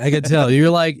 No, I can tell you're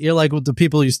like with the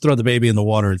people who just throw the baby in the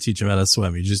water and teach them how to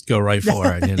swim. You just go right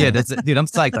for it. Yeah, that's it, dude. I'm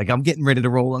psyched. Like, I'm getting ready to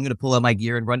roll. I'm going to pull out my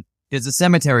gear and run. There's a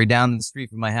cemetery down the street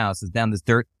from my house. It's down this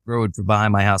dirt road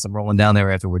behind my house. I'm rolling down there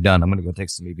after we're done. I'm going to go take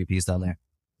some EVPs down there.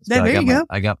 There you go.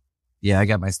 I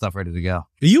got my stuff ready to go.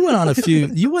 You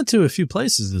went to a few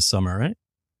places this summer, right?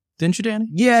 Didn't you, Danny?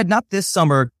 Yeah, not this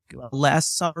summer.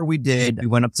 Last summer we did. We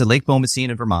went up to Lake Bomacene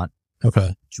in Vermont.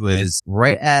 Okay. Which was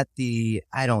right at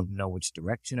I don't know which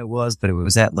direction it was, but it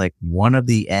was at like one of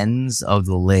the ends of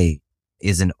the lake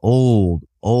is an old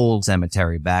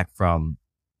cemetery back from,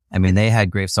 they had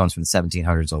gravestones from the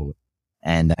 1700s old.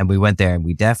 And we went there and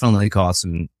we definitely caught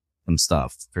some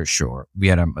stuff for sure. We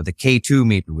had the K2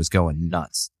 meter was going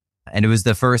nuts. And it was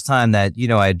the first time that,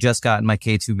 I had just gotten my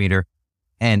K2 meter.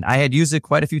 And I had used it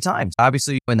quite a few times.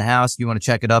 Obviously, in the house, you want to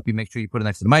check it up. You make sure you put it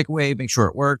next to the microwave, make sure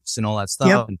it works and all that stuff.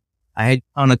 Yep. And I had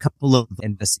done a couple of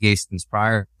investigations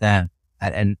prior to that.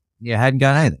 And I hadn't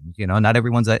got anything. Not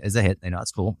everyone's is a hit.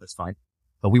 It's cool. That's fine.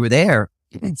 But we were there,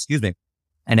 excuse me.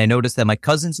 And I noticed that my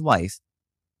cousin's wife,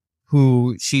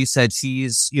 who she said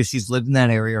she's lived in that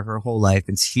area her whole life.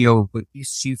 And she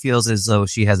feels as though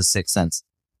she has a sixth sense.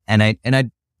 And I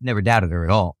never doubted her at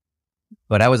all.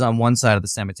 But I was on one side of the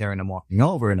cemetery and I'm walking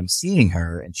over and I'm seeing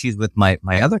her and she's with my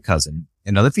other cousin,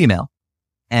 another female.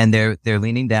 And they're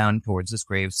leaning down towards this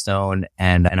gravestone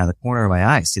and out of the corner of my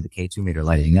eye, I see the K2 meter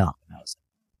lighting up. And I was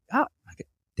like, oh,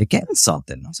 they're getting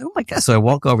something. I was like, oh my God. So I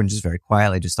walk over and just very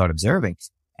quietly just start observing.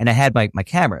 And I had my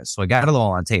camera. So I got it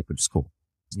all on tape, which is cool.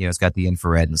 It's got the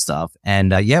infrared and stuff.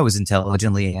 And it was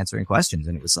intelligently answering questions.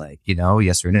 And it was like,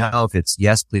 yes or no. If it's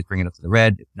yes, please bring it up to the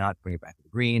red. If not, bring it back to the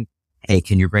green. Hey,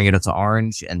 can you bring it up to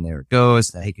orange? And there it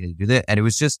goes. Hey, can you do that? And it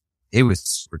was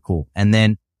super cool. And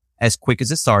then as quick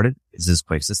as it started, is as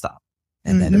quick as it stopped.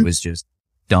 And then it was just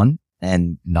done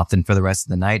and nothing for the rest of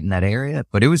the night in that area.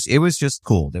 But it was just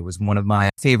cool. It was one of my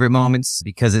favorite moments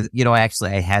because, I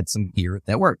had some gear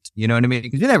that worked. You know what I mean?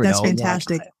 Because you never know. That's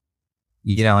fantastic.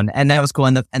 And that was cool.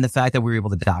 And the fact that we were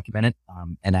able to document it,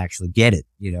 and actually get it,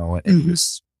 it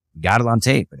was, got it on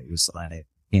tape. And it was like,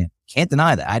 can't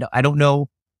deny that. I don't know.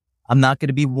 I'm not going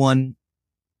to be one,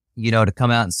 to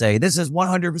come out and say, this is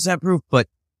 100% proof, but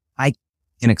I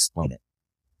can explain it.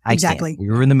 Exactly. We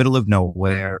were in the middle of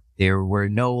nowhere. There were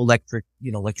no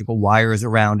electrical wires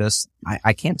around us.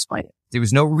 I can't explain it. There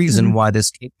was no reason why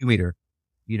this K2 meter,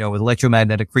 with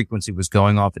electromagnetic frequency was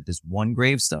going off at this one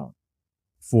gravestone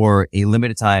for a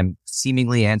limited time,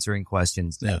 seemingly answering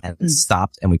questions and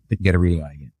stopped and we couldn't get a reading on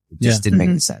it again. It just didn't make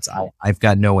any sense. I've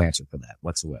got no answer for that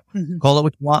whatsoever. Call it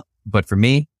what you want. But for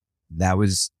me, that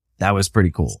was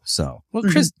pretty cool. So, well,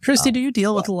 Kristy, do you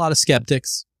deal with a lot of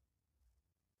skeptics?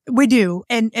 We do.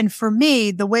 And for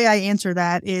me, the way I answer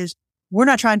that is we're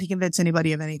not trying to convince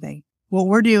anybody of anything. What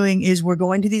we're doing is we're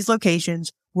going to these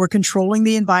locations. We're controlling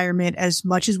the environment as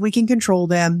much as we can control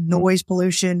them, noise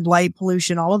pollution, light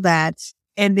pollution, all of that.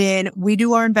 And then we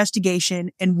do our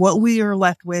investigation. And what we are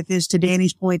left with is, to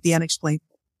Danny's point, the unexplainable.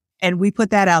 And we put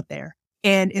that out there.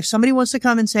 And if somebody wants to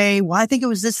come and say, well, I think it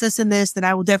was this, this, and this, then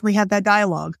I will definitely have that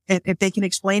dialogue. If they can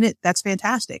explain it, that's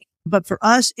fantastic. But for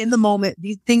us in the moment,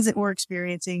 these things that we're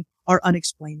experiencing are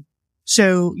unexplainable.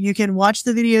 So you can watch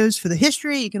the videos for the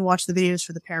history. You can watch the videos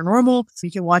for the paranormal.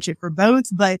 You can watch it for both,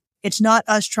 but it's not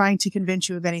us trying to convince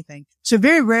you of anything. So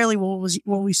very rarely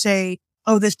when we say,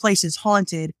 oh, this place is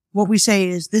haunted, what we say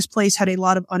is this place had a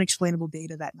lot of unexplainable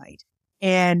data that night.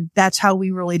 And that's how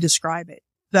we really describe it.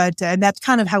 But, and that's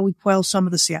kind of how we quell some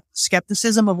of the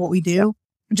skepticism of what we do.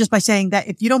 Just by saying that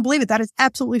if you don't believe it, that is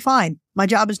absolutely fine. My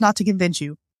job is not to convince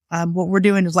you. What we're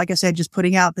doing is, like I said, just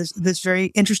putting out this very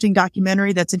interesting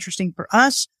documentary that's interesting for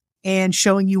us and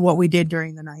showing you what we did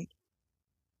during the night.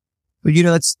 But,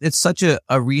 it's such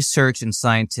a research and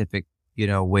scientific,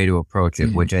 way to approach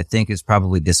it, which I think is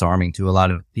probably disarming to a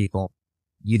lot of people.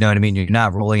 You know what I mean? You're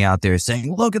not rolling out there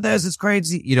saying, look at this, it's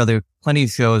crazy. There are plenty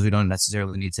of shows. We don't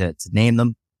necessarily need to name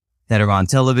them that are on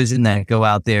television that go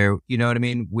out there, you know what I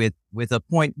mean? With a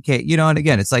point, okay, and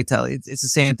again, it's like, it's the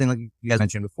same thing like you guys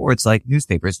mentioned before. It's like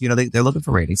newspapers, they're looking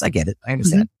for ratings. I get it. I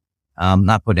understand.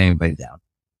 Not putting anybody down.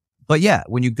 But yeah,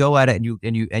 when you go at it and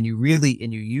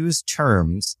you use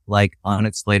terms like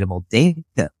unexplainable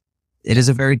data, it is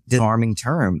a very disarming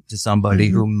term to somebody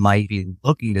who might be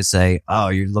looking to say, oh,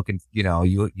 you're looking,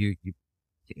 you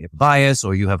have bias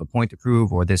or you have a point to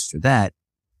prove or this or that.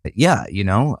 But yeah,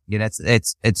 it's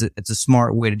a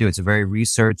smart way to do it. It's a very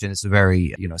research and it's a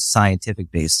very,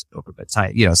 scientific based,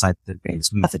 scientific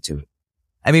based method to it.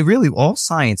 I mean, really all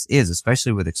science is,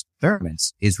 especially with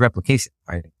experiments, is replication,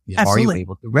 right? Absolutely. Are you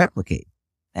able to replicate?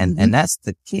 And that's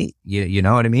the key. You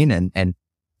know what I mean? And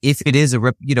if it is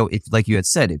if, like you had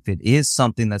said, if it is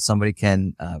something that somebody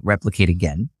can, replicate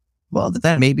again, well,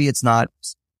 then maybe it's not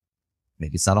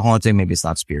a haunting, maybe it's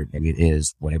not spirit, maybe it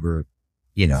is whatever,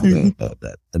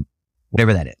 the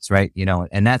whatever that is, right?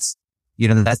 And that's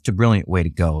a brilliant way to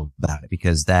go about it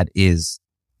because that is,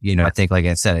 I think, like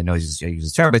I said, I know I use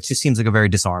the term, but it just seems like a very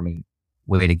disarming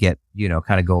way to get,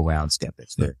 kind of go around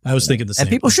skeptics. I was thinking the same.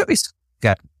 And people should be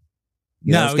skeptical.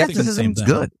 Skepticism is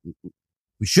good.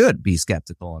 We should be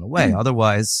skeptical in a way.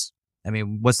 Otherwise, I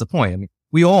mean, what's the point? I mean,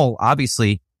 we all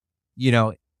obviously,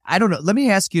 I don't know. Let me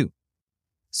ask you.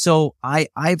 So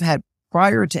I've had,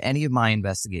 prior to any of my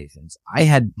investigations, I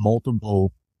had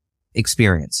multiple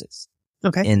experiences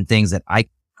in things that I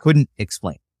couldn't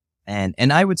explain.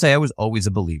 And I would say I was always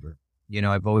a believer.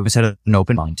 I've always had an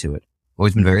open mind to it.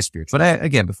 Always been very spiritual. But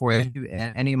before I do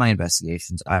any of my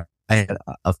investigations, I had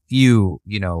a few,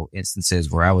 instances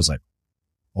where I was like,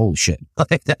 oh shit,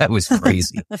 like that was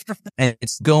crazy. And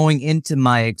it's going into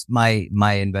my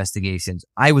investigations.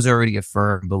 I was already a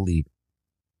firm believer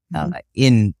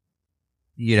in,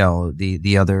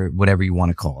 the other, whatever you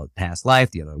want to call it, past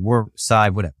life, the other work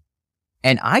side, whatever.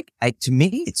 And to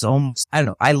me, it's almost, I don't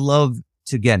know. I love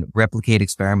to, again, replicate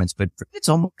experiments, but it's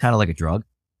almost kind of like a drug.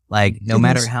 Like, no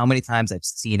matter how many times I've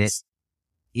seen it,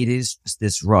 it is just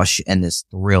this rush and this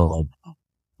thrill of,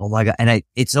 oh my God. And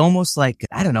it's almost like,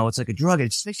 I don't know, it's like a drug.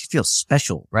 It just makes you feel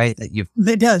special, right? That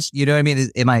it does. You know what I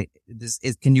mean?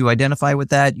 Can you identify with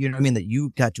that? You know what I mean? That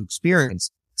you got to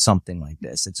experience something like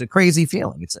this. It's a crazy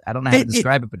feeling. I don't know how to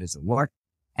describe it, but it's a work.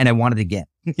 And I want it again.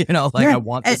 I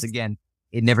want this again.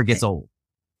 It never gets old.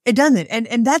 It doesn't.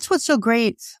 And that's what's so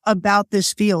great about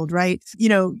this field, right?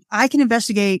 I can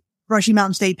investigate Brushy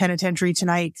Mountain State Penitentiary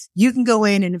tonight. You can go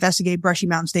in and investigate Brushy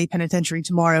Mountain State Penitentiary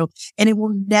tomorrow, and it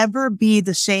will never be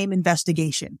the same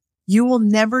investigation. You will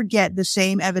never get the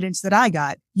same evidence that I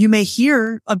got. You may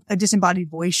hear a disembodied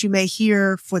voice. You may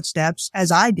hear footsteps,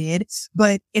 as I did,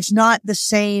 but it's not the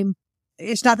same.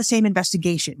 It's not the same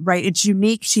investigation, right? It's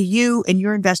unique to you and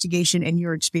your investigation and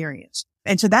your experience.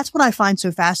 And so that's what I find so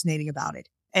fascinating about it.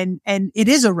 And it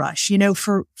is a rush.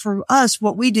 For us,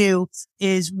 what we do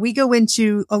is we go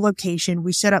into a location,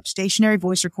 we set up stationary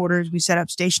voice recorders, we set up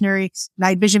stationary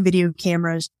night vision video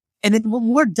cameras. And then when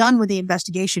we're done with the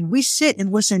investigation, we sit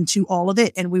and listen to all of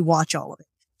it and we watch all of it.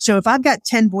 So if I've got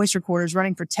 10 voice recorders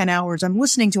running for 10 hours, I'm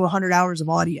listening to 100 hours of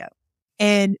audio.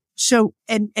 And so,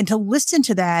 and to listen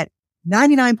to that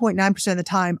 99.9% of the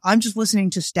time, I'm just listening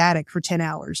to static for 10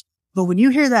 hours. But when you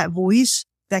hear that voice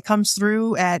that comes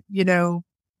through at,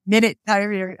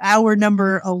 hour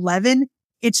number 11,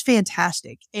 it's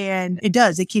fantastic. And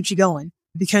it keeps you going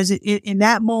because in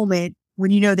that moment,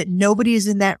 when you know that nobody is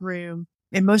in that room,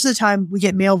 and most of the time we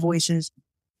get male voices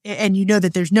and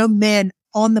that there's no men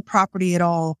on the property at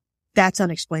all, that's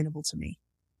unexplainable to me.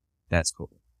 That's cool.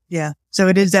 Yeah. So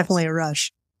it is definitely a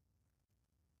rush.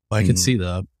 I can see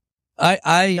that.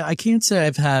 I can't say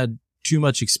I've had too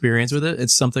much experience with it.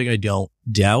 It's something I don't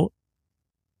doubt.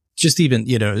 Just even,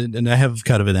 and I have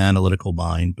kind of an analytical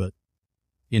mind, but,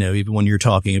 even when you're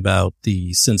talking about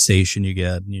the sensation you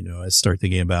get, I start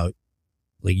thinking about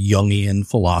like Jungian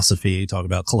philosophy, talk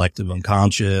about collective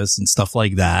unconscious and stuff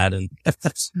like that. And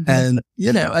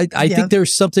I think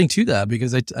there's something to that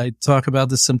because I talk about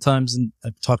this sometimes, and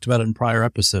I've talked about it in prior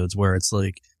episodes where it's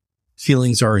like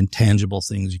feelings are intangible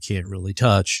things you can't really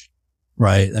touch,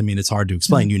 right? I mean, it's hard to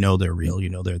explain. They're real,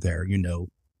 they're there,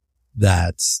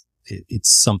 that it's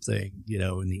something,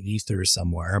 in the ether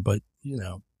somewhere, but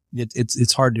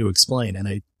it's hard to explain.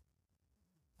 And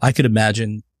I could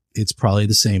imagine it's probably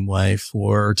the same way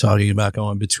for talking about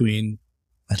going between,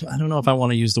 I don't know if I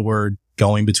want to use the word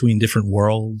going between different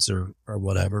worlds or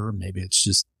whatever. Maybe it's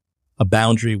just a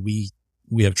boundary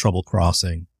we have trouble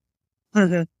crossing.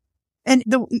 Mm-hmm. And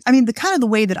the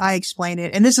way that I explain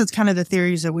it, and this is kind of the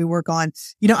theories that we work on,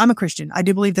 I'm a Christian. I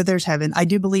do believe that there's heaven. I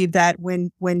do believe that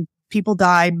when people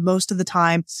die, most of the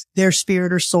time, their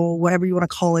spirit or soul, whatever you want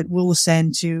to call it, will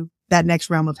ascend to that next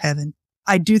realm of heaven.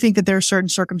 I do think that there are certain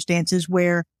circumstances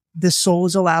where the soul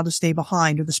is allowed to stay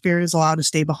behind or the spirit is allowed to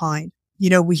stay behind.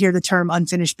 We hear the term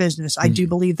unfinished business. I do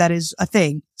believe that is a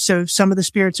thing. So some of the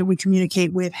spirits that we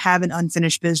communicate with have an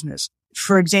unfinished business.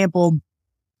 For example,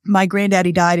 my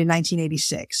granddaddy died in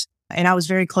 1986. And I was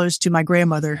very close to my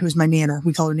grandmother, who's my Nana.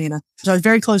 We call her Nana. So I was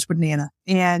very close with Nana.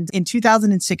 And in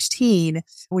 2016,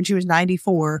 when she was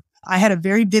 94, I had a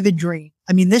very vivid dream.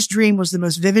 This dream was the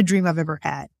most vivid dream I've ever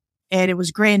had. And it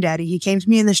was Granddaddy. He came to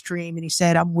me in this dream and he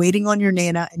said, I'm waiting on your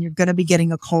Nana and you're going to be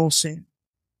getting a call soon.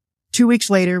 2 weeks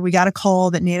later, we got a call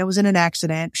that Nana was in an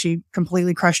accident. She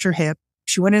completely crushed her hip.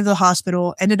 She went into the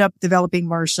hospital, ended up developing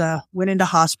MRSA, went into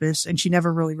hospice, and she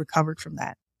never really recovered from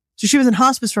that. So she was in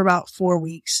hospice for about 4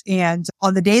 weeks. And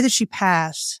on the day that she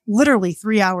passed, literally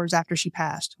 3 hours after she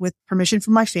passed, with permission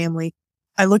from my family,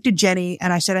 I looked at Jenny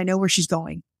and I said, I know where she's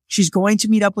going. She's going to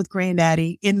meet up with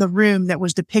Granddaddy in the room that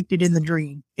was depicted in the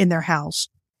dream in their house.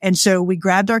 And so we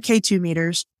grabbed our K2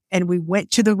 meters and we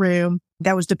went to the room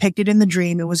that was depicted in the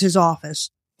dream. It was his office.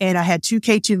 And I had 2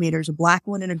 K2 meters, a black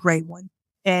one and a gray one.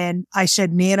 And I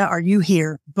said, Nana, are you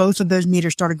here? Both of those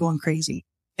meters started going crazy.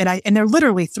 And they're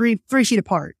literally three feet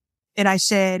apart. And I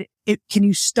said, can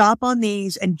you stop on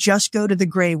these and just go to the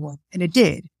gray one? And it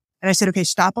did. And I said, okay,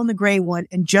 stop on the gray one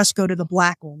and just go to the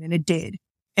black one. And it did.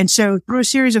 And so through a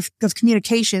series of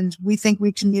communications, we think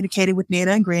we communicated with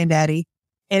Nana and Granddaddy.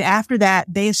 And after that,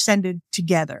 they ascended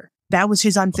together. That was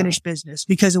his unfinished business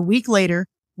because a week later,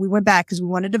 we went back because we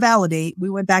wanted to validate. We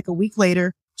went back a week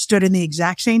later, stood in the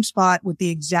exact same spot with the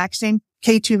exact same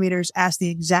K2 meters, asked the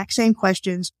exact same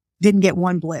questions, didn't get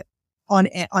one blip on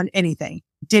anything.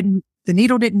 The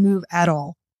needle didn't move at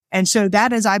all. And so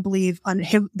that is, I believe,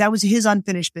 that was his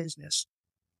unfinished business.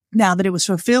 Now that it was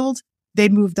fulfilled,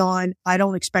 they'd moved on. I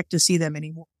don't expect to see them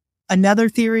anymore. Another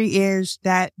theory is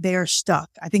that they are stuck.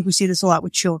 I think we see this a lot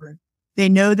with children. They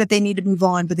know that they need to move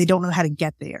on, but they don't know how to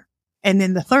get there. And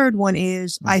then the third one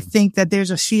is, I think that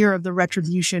there's a fear of the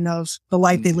retribution of the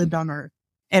life they lived on Earth.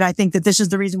 And I think that this is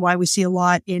the reason why we see a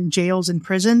lot in jails and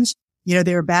prisons. You know,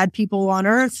 there are bad people on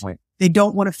Earth. Right. They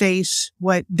don't want to face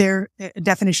what their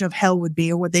definition of hell would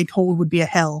be, or what they told would be a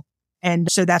hell.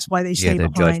 And so that's why they stay the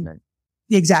behind. judgment.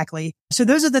 Exactly. So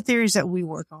those are the theories that we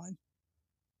work on.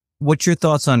 What's your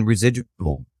thoughts on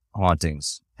residual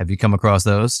hauntings? Have you come across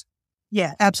those?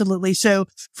 Yeah, absolutely. So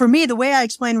for me, the way I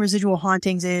explain residual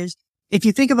hauntings is, if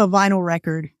you think of a vinyl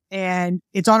record and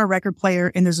it's on a record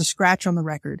player and there's a scratch on the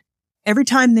record, every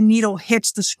time the needle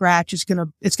hits the scratch, it's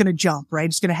going to jump, right?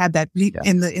 It's going to have that beat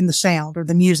in the sound or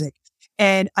the music.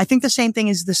 And I think the same thing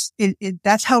is this.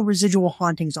 That's how residual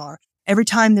hauntings are. Every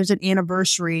time there's an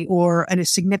anniversary or a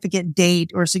significant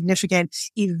date or a significant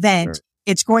event,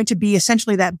 it's going to be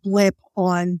essentially that blip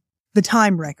on the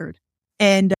time record.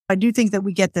 And I do think that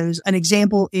we get those. An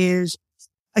example is,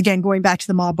 again, going back to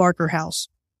the Ma Barker house.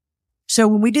 So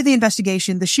when we did the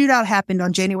investigation, the shootout happened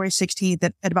on January 16th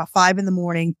at about 5 a.m. in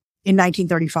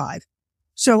 1935.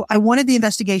 So I wanted the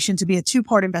investigation to be a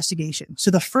 2-part investigation.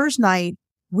 So the first night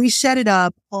we set it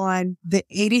up on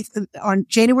on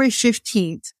January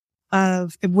 15th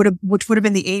which would have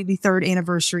been the 83rd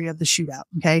anniversary of the shootout.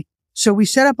 Okay. So we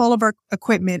set up all of our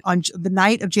equipment on the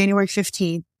night of January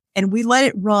 15th and we let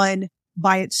it run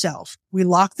by itself. We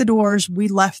locked the doors. We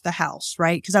left the house,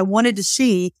 right? Because I wanted to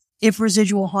see if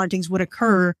residual hauntings would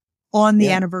occur on the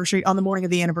anniversary, on the morning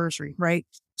of the anniversary, right?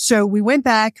 So we went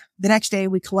back the next day.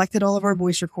 We collected all of our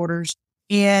voice recorders,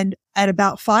 and at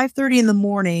about 5:30 in the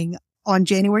morning on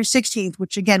January 16th,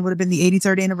 which again would have been the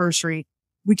 83rd anniversary,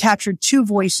 we captured 2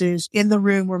 voices in the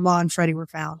room where Ma and Freddie were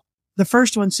found. The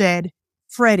first one said,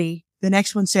 "Freddie." The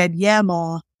next one said, "Yeah,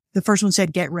 Ma." The first one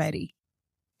said, "Get ready."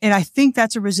 And I think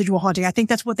that's a residual haunting. I think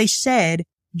that's what they said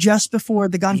just before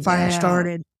the gunfire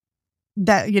started. When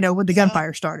the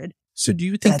gunfire started. So do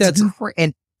you think that's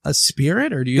a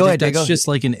spirit, or do you think that's just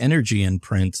like an energy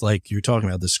imprint, like you're talking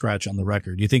about the scratch on the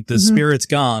record? Do you think the spirit's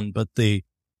gone, but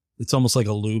it's almost like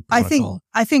a loop? I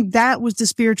think that was the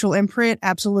spiritual imprint.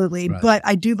 Absolutely. Right. But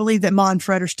I do believe that Ma and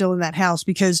Fred are still in that house,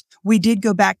 because we did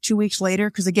go back 2 weeks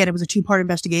later. Because again, it was a 2-part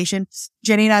investigation.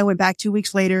 Jenny and I went back 2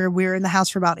 weeks later. We were in the house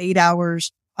for about 8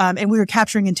 hours. And we were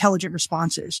capturing intelligent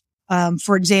responses.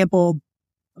 For example,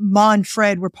 Ma and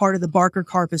Fred were part of the Barker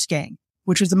Karpus gang,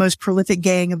 which was the most prolific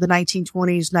gang of the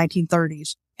 1920s,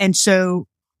 1930s. And so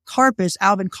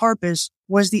Alvin Karpus,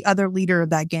 was the other leader of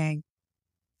that gang.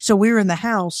 So we were in the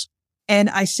house and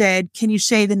I said, "Can you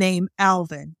say the name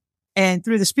Alvin?" And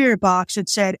through the spirit box, it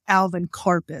said Alvin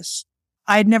Karpus.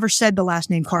 I had never said the last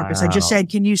name Karpus. I just said,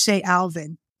 "Can you say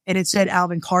Alvin?" And it said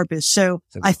Alvin Karpus. So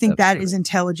I think that is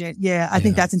intelligent. Yeah, I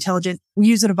think that's intelligent. We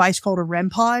use a device called a REM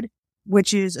pod,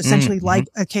 which is essentially like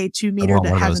a K2 meter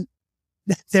that hasn't,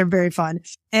 they're very fun.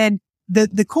 And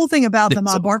the cool thing about the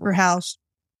Ma Barker house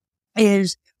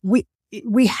is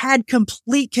we had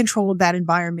complete control of that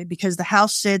environment, because the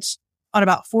house sits on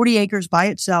about 40 acres by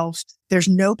itself. There's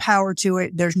no power to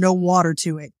it. There's no water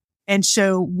to it. And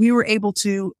so we were able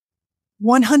to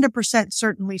 100%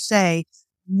 certainly say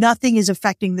nothing is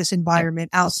affecting this environment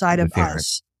outside of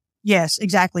us. Yes,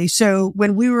 exactly. So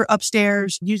when we were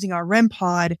upstairs using our REM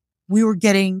pod, we were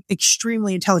getting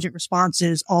extremely intelligent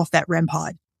responses off that REM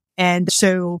pod. And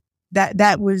so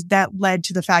that led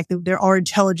to the fact that there are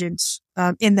intelligence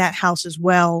in that house as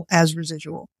well as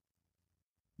residual.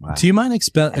 Wow. Do you mind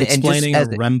explaining a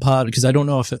REM pod? Because I don't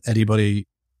know if anybody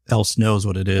else knows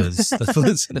what it is that's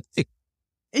listening.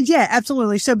 Yeah,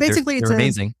 absolutely. So basically they're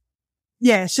amazing.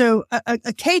 Yeah. So a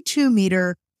K2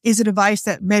 meter is a device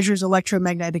that measures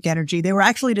electromagnetic energy. They were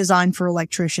actually designed for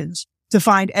electricians to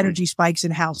find energy spikes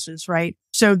in houses, right?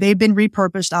 So they've been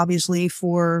repurposed, obviously,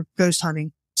 for ghost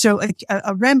hunting. So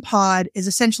a REM pod is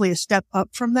essentially a step up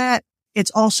from that.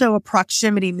 It's also a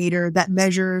proximity meter that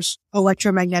measures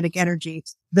electromagnetic energy.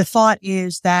 The thought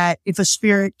is that if a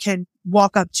spirit can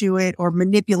walk up to it or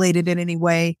manipulate it in any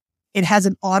way, it has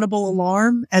an audible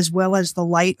alarm as well as the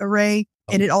light array.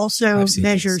 And it also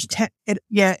measures,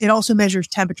 it also measures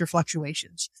temperature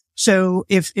fluctuations. So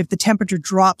if the temperature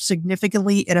drops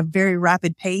significantly at a very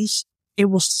rapid pace, it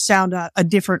will sound a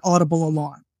different audible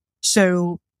alarm.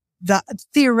 So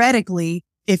theoretically,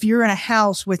 if you're in a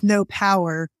house with no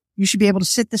power, you should be able to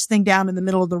sit this thing down in the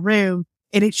middle of the room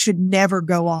and it should never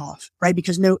go off, right?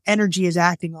 Because no energy is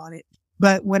acting on it.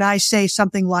 But when I say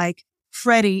something like,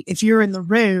 "Freddie, if you're in the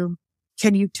room,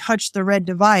 can you touch the red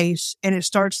device?" and it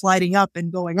starts lighting up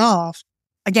and going off.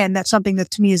 Again, that's something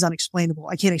that to me is unexplainable.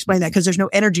 I can't explain that because there's no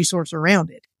energy source around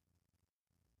it.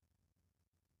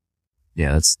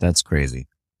 Yeah, that's crazy.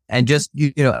 And just,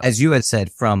 as you had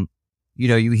said, from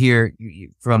you hear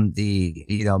from the,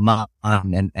 mom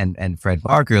and Fred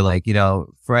Barker, like,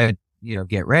 Fred,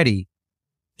 get ready.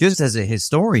 Just as a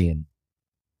historian,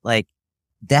 like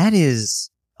that is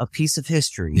a piece of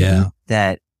history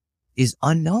that is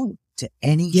unknown to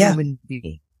any human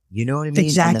being. You know what I mean?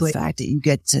 Exactly. And the fact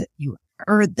that you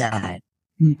heard that.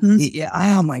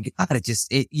 Oh my God.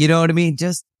 You know what I mean?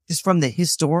 Just from the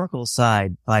historical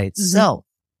side by itself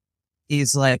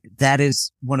is like, that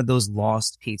is one of those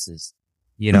lost pieces,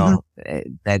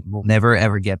 that we'll never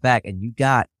ever get back. And you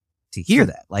got to hear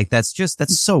that. Like, that's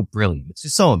so brilliant. It's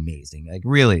just so amazing. Like,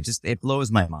 really, it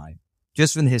blows my mind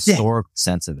just from the historical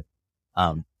sense of it.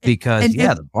 Because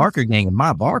the Barker gang and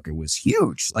Ma Barker was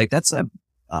huge. Like, that's a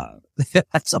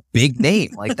big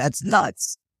name. Like, that's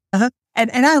nuts. And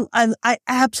I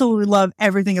absolutely love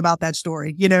everything about that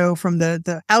story, from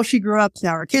the how she grew up to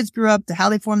how her kids grew up to how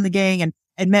they formed the gang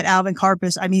and met Alvin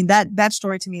Karpis. I mean, that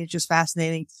story to me is just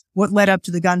fascinating. What led up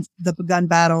to the gun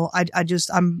battle.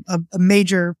 I'm a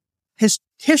major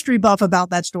history buff about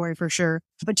that story for sure.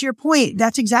 But to your point,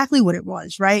 that's exactly what it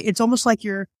was, right? It's almost like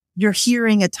you're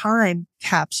hearing a time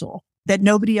capsule that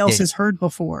nobody else has heard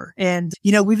before. And,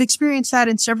 we've experienced that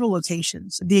in several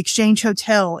locations. The Exchange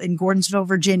Hotel in Gordonsville,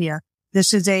 Virginia.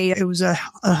 It was a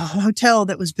hotel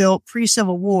that was built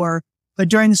pre-Civil War, but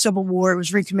during the Civil War, it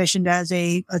was recommissioned as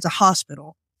a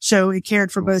hospital. So it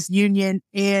cared for both Union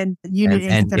and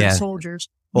Confederate soldiers.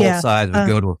 Both sides would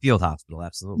go to a field hospital.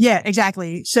 Absolutely. Yeah,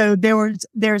 exactly. So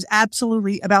there's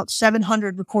absolutely about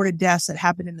 700 recorded deaths that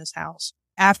happened in this house.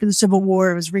 After the Civil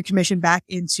War, it was recommissioned back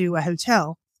into a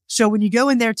hotel. So when you go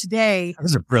in there today, that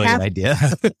was a brilliant idea.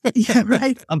 Yeah,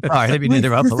 right. I'm sorry, I didn't mean to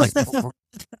interrupt. But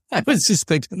I was just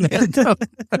thinking that.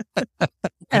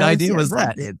 An idea was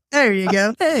that. There you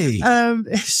go. Hey.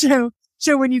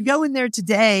 So when you go in there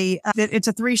today, it's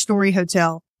a 3-story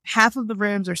hotel. Half of the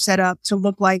rooms are set up to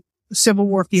look like Civil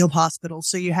War field hospitals.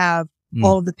 So you have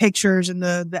all of the pictures and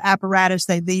the apparatus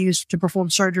that they use to perform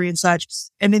surgery and such.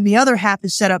 And then the other half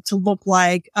is set up to look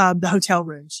like the hotel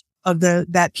rooms of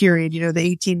that period,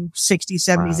 the 1860s,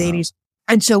 70s, 80s.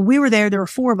 And so we were there. There were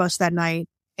 4 of us that night,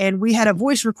 and we had a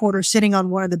voice recorder sitting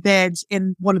on one of the beds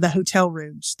in one of the hotel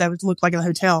rooms that looked like a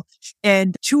hotel.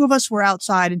 And 2 of us were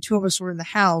outside and 2 of us were in the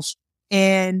house.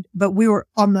 But we were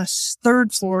on the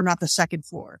 3rd floor, not the 2nd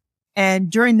floor. And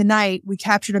during the night, we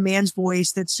captured a man's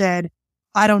voice that said,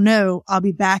 "I don't know. I'll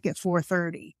be back at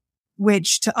 4:30,"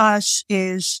 which to us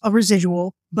is a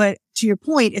residual. But to your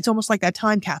point, it's almost like that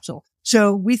time capsule.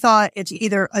 So we thought it's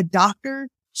either a doctor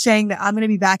saying that I'm going to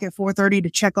be back at 4:30 to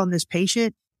check on this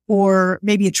patient, or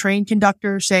maybe a train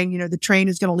conductor saying, the train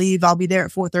is going to leave. I'll be there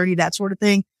at 4:30, that sort of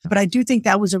thing. But I do think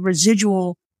that was a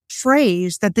residual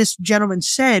phrase that this gentleman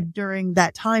said during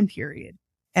that time period.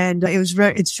 And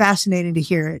it's fascinating to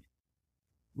hear it.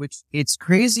 Which it's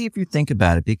crazy if you think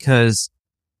about it, because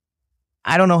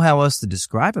I don't know how else to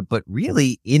describe it, but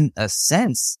really, in a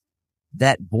sense,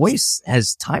 that voice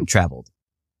has time traveled.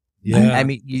 Yeah. I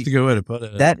mean, that's a good way to put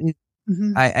it. That,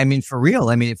 I mean, for real.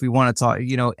 I mean, if we want to talk,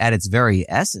 at its very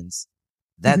essence,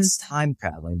 that's time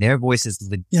traveling. Their voices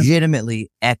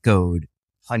legitimately echoed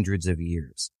hundreds of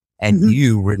years. And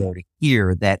you were there to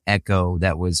hear that echo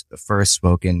that was first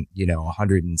spoken,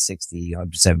 160,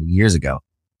 170 years ago.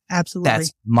 Absolutely.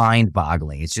 That's mind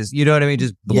boggling. It's just, you know what I mean? It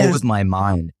just blows my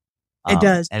mind. It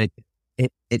does. And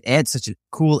it adds such a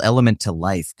cool element to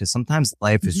life, because sometimes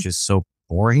life is just so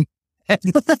boring.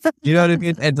 You know what I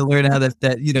mean? And to learn how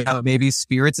that maybe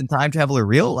spirits and time travel are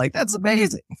real, like, that's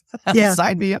amazing. Yeah.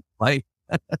 Sign me up. Like,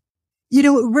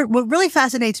 what really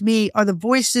fascinates me are the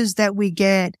voices that we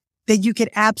get that you could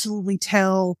absolutely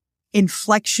tell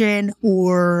inflection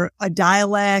or a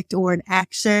dialect or an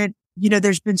accent.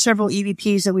 There's been several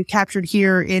EVPs that we've captured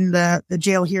here in the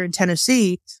jail here in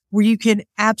Tennessee where you can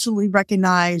absolutely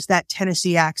recognize that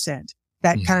Tennessee accent,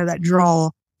 that kind of that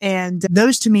drawl. And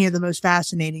those to me are the most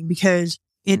fascinating, because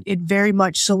it very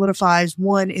much solidifies,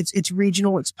 one, it's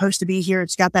regional. It's supposed to be here.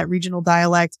 It's got that regional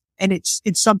dialect, and it's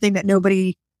something that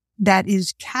nobody that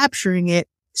is capturing it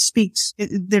speaks.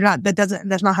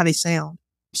 That's not how they sound.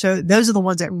 So those are the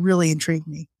ones that really intrigue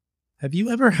me. Have you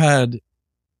ever had,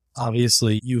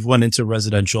 obviously you've went into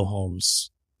residential homes.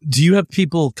 Do you have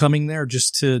people coming there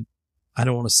just to, I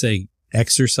don't want to say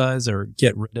exercise or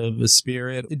get rid of a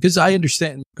spirit? Because I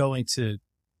understand going to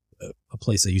a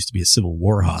place that used to be a Civil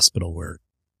War hospital where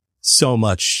so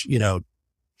much,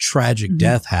 tragic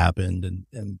death happened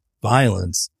and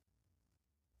violence.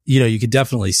 You could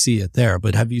definitely see it there,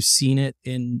 but have you seen it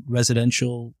in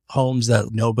residential homes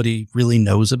that nobody really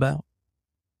knows about?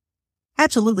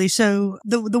 Absolutely. So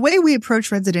the way we approach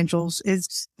residentials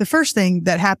is the first thing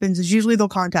that happens is usually they'll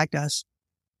contact us,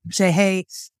 say, "Hey,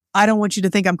 I don't want you to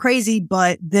think I'm crazy,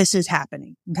 but this is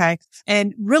happening. Okay.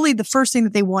 And really the first thing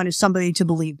that they want is somebody to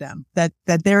believe them that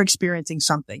they're experiencing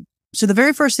something. So the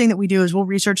very first thing that we do is we'll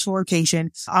research the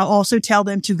location. I'll also tell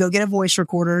them to go get a voice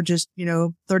recorder, just,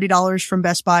 $30 from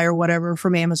Best Buy or whatever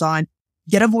from Amazon,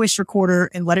 get a voice recorder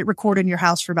and let it record in your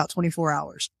house for about 24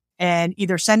 hours and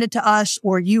either send it to us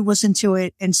or you listen to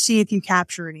it and see if you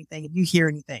capture anything, if you hear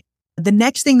anything. The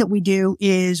next thing that we do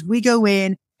is we go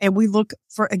in and we look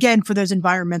for those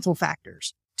environmental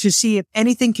factors to see if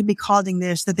anything can be causing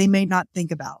this that they may not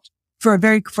think about. For a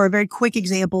very quick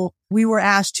example, we were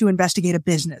asked to investigate a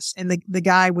business and the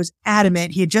guy was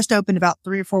adamant. He had just opened about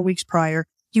 3 or 4 weeks prior.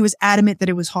 He was adamant that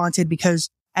it was haunted because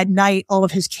at night, all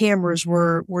of his cameras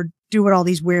were doing all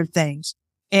these weird things.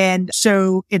 And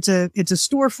so it's a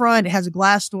storefront. It has a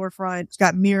glass storefront. It's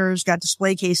got mirrors, got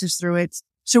display cases through it.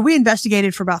 So we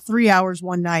investigated for about 3 hours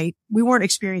one night. We weren't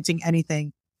experiencing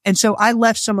anything. And so I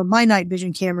left some of my night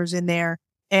vision cameras in there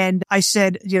and I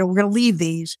said, we're going to leave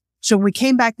these. So when we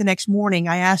came back the next morning,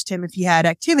 I asked him if he had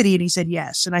activity and he said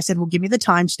yes. And I said, well, give me the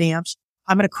timestamps.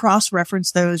 I'm going to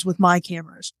cross-reference those with my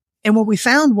cameras. And what we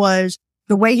found was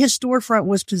the way his storefront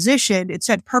was positioned, it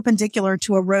said perpendicular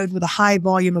to a road with a high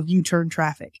volume of U-turn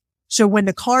traffic. So when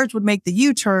the cars would make the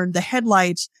U-turn, the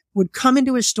headlights would come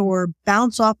into his store,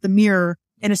 bounce off the mirror,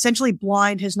 and essentially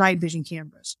blind his night vision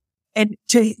cameras. And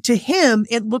to him,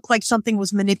 it looked like something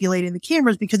was manipulating the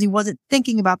cameras because he wasn't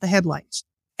thinking about the headlights.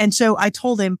 And so I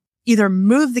told him, either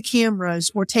move the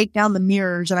cameras or take down the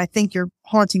mirrors, and I think your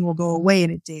haunting will go away,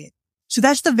 and it did. So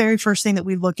that's the very first thing that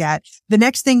we look at. The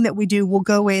next thing that we do, we'll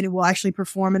go in and we'll actually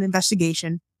perform an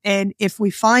investigation. And if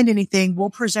we find anything, we'll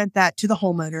present that to the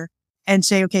homeowner and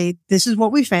say, okay, this is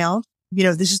what we found.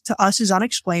 This is to us is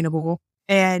unexplainable.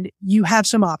 And you have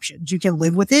some options. You can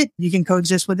live with it. You can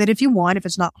coexist with it if you want, if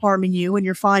it's not harming you and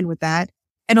you're fine with that.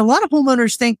 And a lot of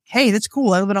homeowners think, hey, that's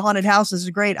cool. I live in a haunted house. This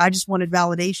is great. I just wanted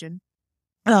validation.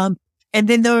 And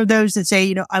then there are those that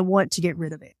say, I want to get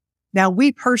rid of it. Now,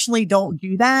 we personally don't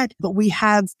do that, but we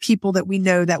have people that we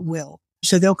know that will.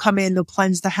 So they'll come in, they'll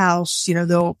cleanse the house,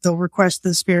 they'll request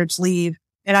the spirits leave.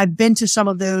 And I've been to some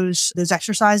of those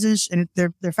exercises and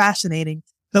they're fascinating,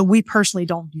 but we personally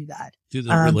don't do that. Do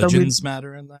the religions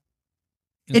matter in that?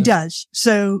 It does.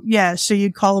 So yeah, so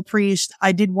you'd call a priest.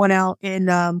 I did one out in,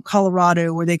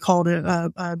 Colorado where they called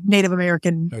a Native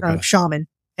American shaman.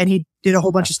 And he did a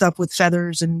whole bunch of stuff with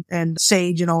feathers and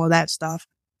sage and all of that stuff.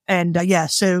 And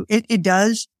so it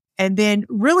does. And then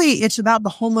really it's about the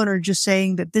homeowner just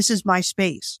saying that this is my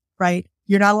space, right?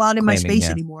 You're not allowed in my space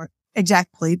anymore.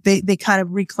 Exactly. They kind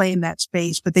of reclaim that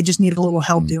space, but they just need a little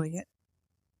help doing it.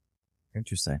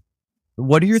 Interesting.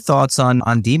 What are your thoughts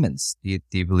on demons? Do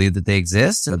you believe that they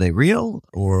exist? Are they real?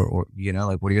 Or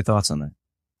what are your thoughts on that?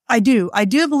 I do. I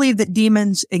do believe that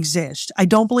demons exist. I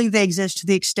don't believe they exist to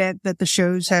the extent that the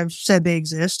shows have said they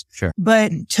exist. Sure.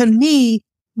 But to me,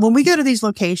 when we go to these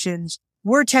locations,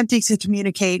 we're attempting to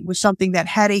communicate with something that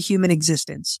had a human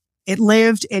existence. It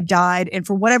lived, it died, and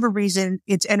for whatever reason,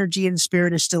 its energy and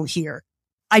spirit is still here.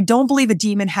 I don't believe a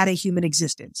demon had a human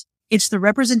existence. It's the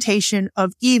representation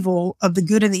of evil, of the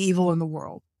good and the evil in the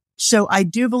world. So I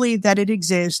do believe that it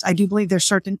exists. I do believe there's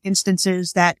certain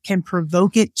instances that can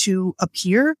provoke it to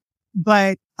appear.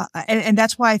 But, and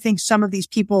that's why I think some of these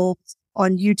people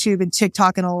on YouTube and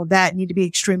TikTok and all of that need to be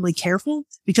extremely careful,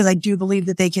 because I do believe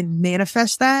that they can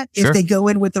manifest that if they go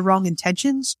in with the wrong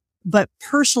intentions. But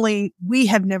personally, we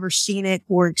have never seen it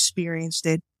or experienced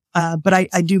it. But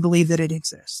I do believe that it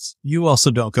exists. You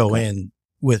also don't go in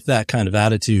with that kind of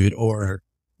attitude or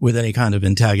with any kind of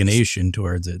antagonization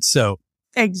towards it. So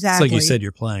exactly. It's like you said,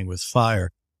 you're playing with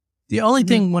fire. The only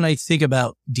thing when I think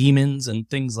about demons and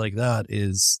things like that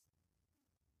is,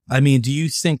 do you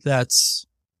think that's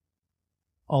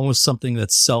almost something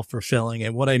that's self-fulfilling?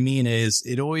 And what I mean is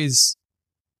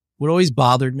what always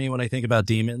bothered me when I think about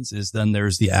demons is then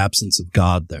there's the absence of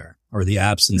God there, or the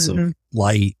absence of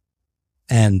light.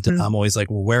 And I'm always like,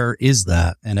 well, where is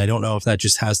that? And I don't know if that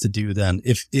just has to do then,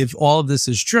 if all of this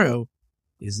is true,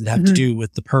 does it have to do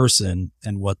with the person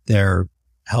and what they're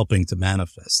helping to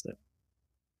manifest it?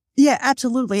 Yeah,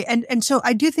 absolutely. And so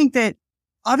I do think that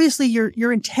obviously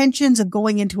your intentions of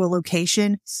going into a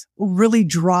location will really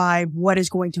drive what is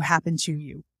going to happen to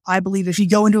you. I believe if you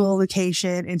go into a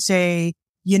location and say,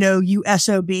 you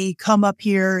SOB, come up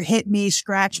here, hit me,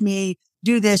 scratch me,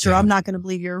 do this, or I'm not going to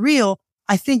believe you're real.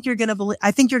 I think you're going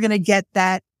to get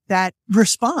that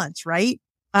response, right?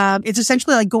 It's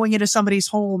essentially like going into somebody's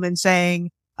home and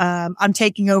saying, I'm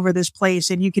taking over this place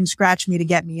and you can scratch me to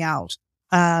get me out.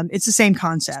 It's the same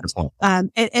concept.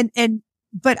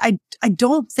 But I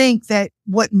don't think that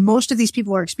what most of these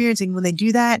people are experiencing when they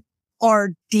do that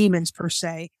are demons per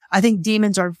se. I think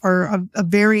demons are a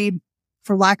very,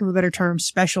 for lack of a better term,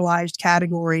 specialized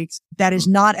category that is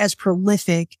not as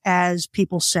prolific as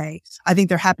people say. I think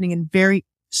they're happening in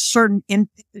certain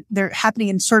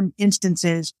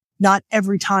instances, not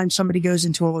every time somebody goes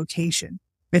into a location,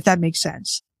 if that makes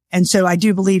sense. And so I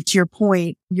do believe, to your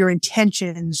point, your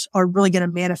intentions are really going to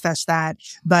manifest that,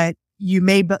 but you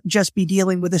may just be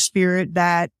dealing with a spirit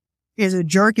that is a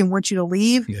jerk and wants you to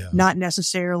leave, not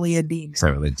necessarily a demon.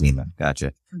 Necessarily a demon.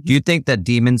 Gotcha. Do you think that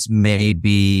demons may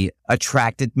be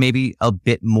attracted maybe a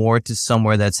bit more to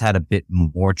somewhere that's had a bit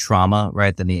more trauma,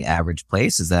 right, than the average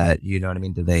place? Is that, you know what I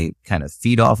mean? Do they kind of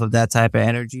feed off of that type of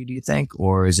energy, do you think?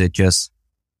 Or is it just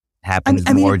happens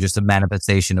more just a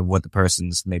manifestation of what the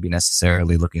person's maybe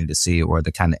necessarily looking to see, or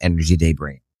the kind of energy they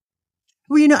bring?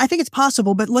 Well, I think it's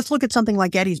possible, but let's look at something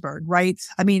like Gettysburg, right?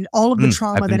 I mean, all of the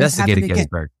trauma that has happened at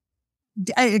Gettysburg.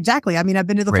 Exactly. I mean, I've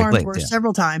been to the farm tour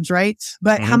several times, right?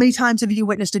 But how many times have you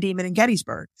witnessed a demon in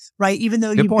Gettysburg, right? Even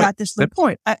though you've got this,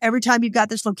 every time you've got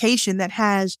this location that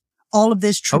has all of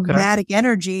this traumatic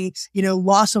energy,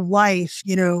 loss of life,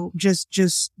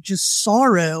 just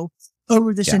sorrow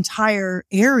over this entire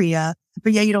area.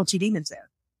 But you don't see demons there.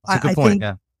 That's a good point.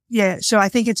 So I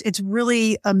think it's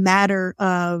really a matter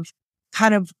of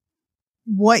kind of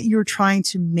what you're trying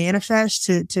to manifest.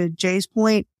 To Jay's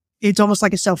point, it's almost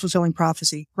like a self-fulfilling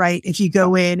prophecy, right? If you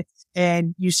go in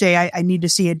and you say, I need to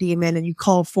see a demon, and you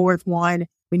call forth one,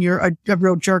 when you're a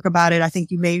real jerk about it, I think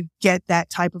you may get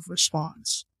that type of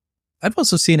response. I've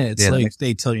also seen it. It's like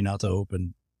they tell you not to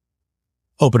open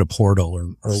a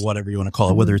portal or whatever you want to call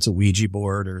it, whether it's a Ouija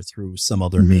board or through some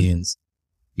other means.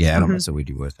 Yeah, I don't mess with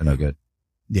Ouija boards. They're no good.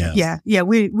 Yeah.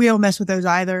 We don't mess with those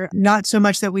either. Not so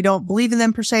much that we don't believe in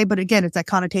them per se, but again, it's that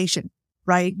connotation,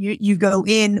 right? You go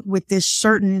in with this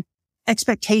certain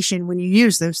expectation when you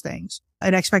use those things,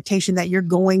 an expectation that you're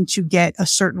going to get a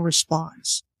certain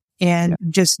response, and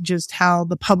just how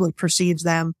the public perceives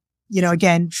them.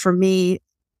 Again, for me,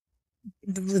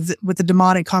 with the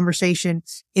demonic conversation,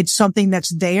 it's something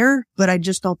that's there, but I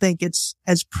just don't think it's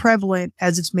as prevalent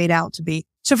as it's made out to be.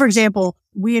 So, for example,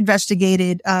 we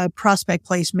investigated Prospect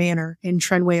Place Manor in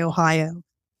Trenway, Ohio,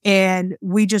 and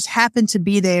we just happened to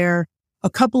be there a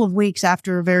couple of weeks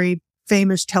after a very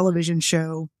famous television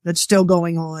show that's still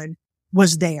going on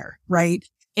was there, right?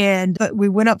 But we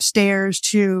went upstairs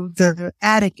to the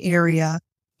attic area,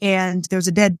 and there's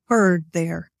a dead bird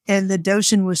there. And the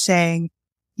docent was saying,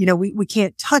 we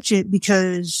can't touch it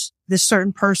because this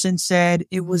certain person said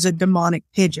it was a demonic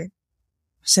pigeon.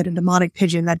 I said, a demonic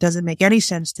pigeon? That doesn't make any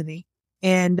sense to me.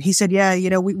 And he said,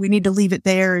 we need to leave it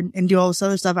there and do all this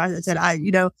other stuff. I said,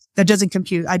 that doesn't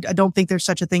compute. I don't think there's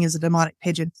such a thing as a demonic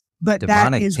pigeon, but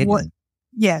demonic that is pigeon.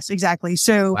 Yes, exactly.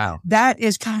 So that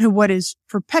is kind of what is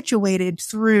perpetuated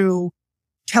through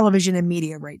television and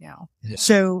media right now. Yeah.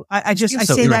 So I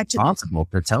say that to responsible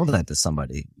to tell that to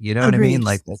somebody. You know what I mean?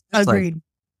 Like, agreed.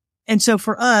 And so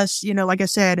for us, like I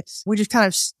said, we just kind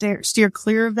of steer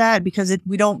clear of that because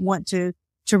we don't want to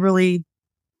really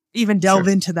even delve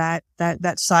into that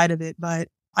side of it. But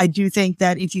I do think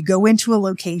that if you go into a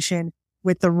location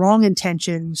with the wrong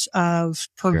intentions of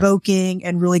provoking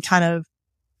and really kind of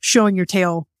showing your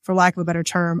tail, for lack of a better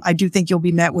term, I do think you'll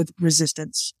be met with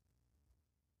resistance.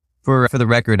 For the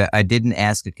record, I didn't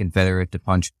ask a Confederate to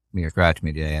punch me or scratch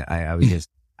me today. I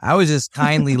was just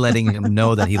kindly letting him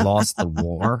know that he lost the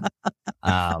war.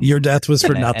 Your death was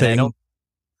for nothing.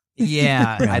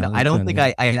 I don't think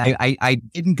I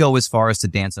didn't go as far as to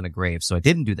dance on a grave, so I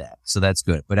didn't do that. So that's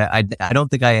good. But I don't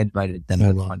think I invited them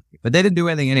to punch me. But they didn't do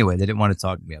anything anyway. They didn't want to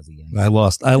talk to me. I was a Yankee.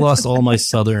 I lost all my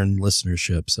Southern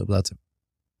listenership, so that's it.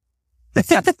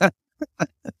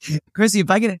 Kristy, if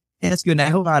I could ask you, and I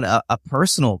hold on a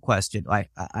personal question.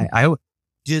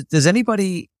 Does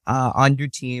anybody on your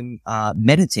team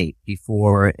meditate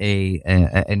before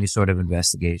any sort of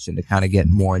investigation to kind of get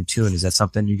more in tune? Is that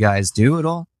something you guys do at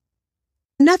all?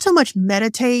 Not so much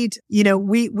meditate.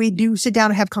 We do sit down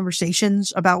and have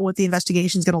conversations about what the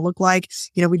investigation is going to look like.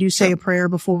 We do say a prayer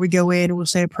before we go in, and we'll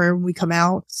say a prayer when we come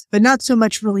out, but not so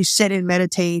much really sit and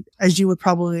meditate as you would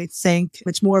probably think.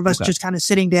 It's more of us just kind of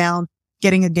sitting down,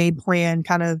 getting a game plan,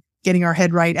 kind of getting our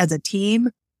head right as a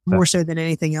team, more so than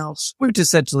anything else. Which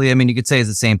essentially, you could say it's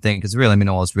the same thing, because really,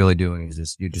 all it's really doing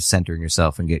is you're just centering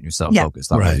yourself and getting yourself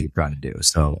focused on what you're trying to do.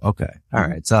 So, okay. All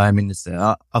right. So, it's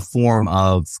a form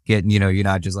of getting, you're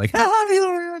not just like,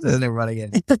 They're running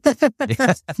in.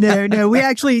 No. We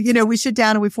actually, we sit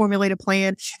down and we formulate a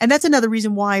plan. And that's another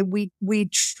reason why we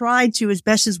try to, as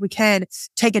best as we can,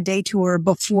 take a day tour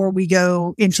before we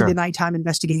go into the nighttime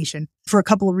investigation for a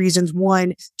couple of reasons.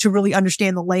 One, to really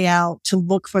understand the layout, to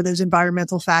look for those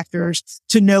environmental factors,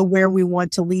 to know where we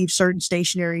want to leave certain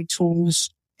stationary tools.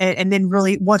 And then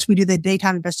really, once we do the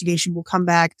daytime investigation, we'll come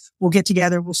back, we'll get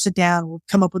together, we'll sit down, we'll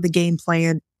come up with a game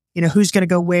plan, who's going to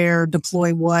go where,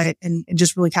 deploy what, and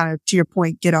just really kind of, to your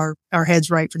point, get our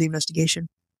heads right for the investigation.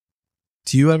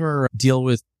 Do you ever deal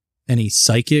with any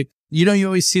psychic? You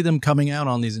always see them coming out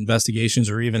on these investigations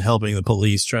or even helping the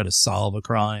police try to solve a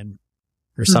crime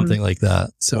or something like that.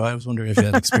 So I was wondering if you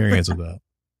had experience with that.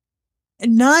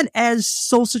 Not as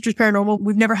Soul Sisters Paranormal.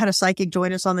 We've never had a psychic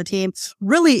join us on the team.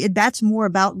 Really, that's more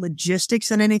about logistics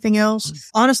than anything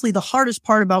else. Honestly, the hardest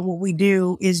part about what we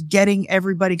do is getting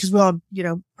everybody, because we all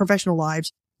have, professional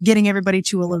lives, getting everybody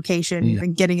to a location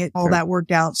and getting it all that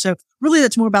worked out. So really,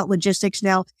 that's more about logistics.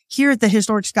 Now, here at the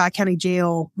historic Scott County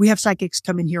Jail, we have psychics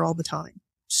come in here all the time.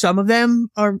 Some of them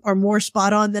are more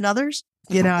spot on than others.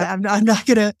 I'm not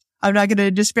gonna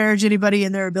disparage anybody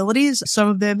in their abilities. Some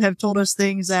of them have told us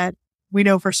things that we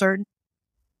know for certain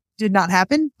did not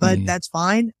happen, but that's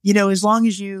fine. As long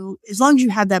as you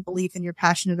have that belief and you're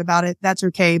passionate about it, that's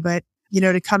okay. But,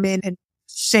 to come in and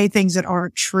say things that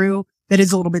aren't true, that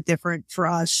is a little bit different for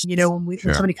us. When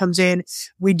somebody comes in,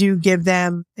 we do give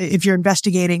them, if you're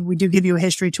investigating, we do give you a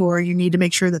history tour. You need to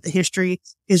make sure that the history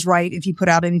is right if you put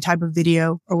out any type of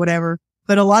video or whatever.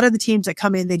 But a lot of the teams that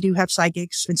come in, they do have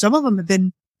psychics, and some of them have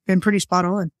been pretty spot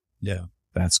on. Yeah.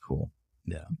 That's cool.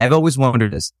 Yeah. I've always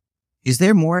wondered this. Is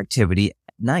there more activity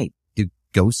at night? Do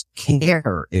ghosts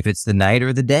care if it's the night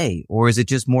or the day? Or is it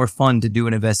just more fun to do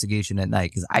an investigation at night?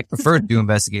 Because I prefer to do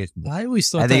investigations. I always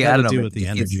thought that had to do with the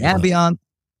energy. Ambient.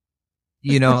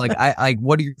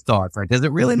 What are your thoughts? Right? Does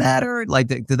it really matter? Like,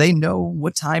 do they know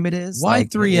what time it is? Why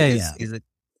 3 a.m.? Is it?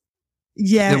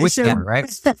 Yeah. The witching hour, right?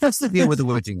 What's the deal with the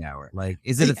witching hour? Like,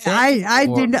 is it a thing? I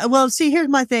did not. Well, see, here's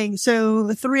my thing.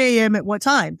 So 3 a.m. at what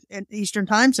time? At Eastern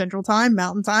time, Central time,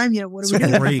 Mountain time? What are we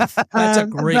doing? That's a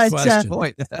great question.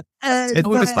 It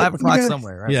was 5 o'clock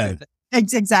somewhere, right? Yeah.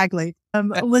 Exactly.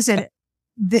 Listen,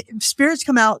 the spirits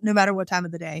come out no matter what time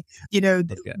of the day.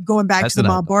 Going back to the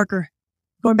Mom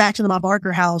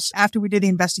Barker house, after we did the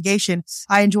investigation,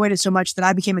 I enjoyed it so much that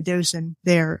I became a docent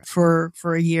there for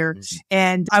a year.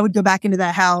 And I would go back into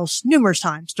that house numerous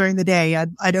times during the day.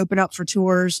 I'd open up for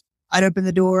tours. I'd open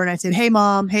the door and I said, "Hey,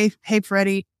 Mom. Hey,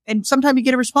 Freddie." And sometimes you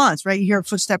get a response, right? You hear a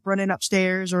footstep running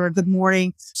upstairs or good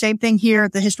morning. Same thing here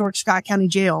at the historic Scott County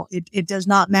Jail. It does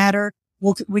not matter.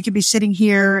 We could be sitting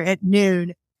here at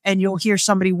noon and you'll hear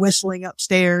somebody whistling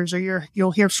upstairs or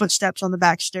you'll hear footsteps on the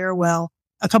back stairwell.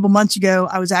 A couple months ago,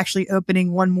 I was actually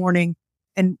opening one morning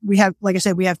and we have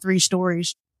 3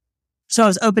 stories. So I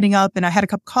was opening up and I had a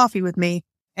cup of coffee with me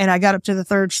and I got up to the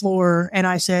 3rd floor and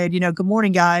I said, "Good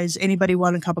morning, guys. Anybody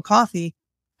want a cup of coffee?"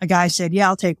 A guy said, "Yeah,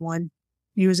 I'll take one."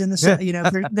 He was in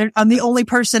the, I'm the only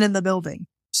person in the building.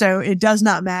 So it does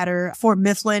not matter. Fort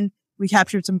Mifflin, we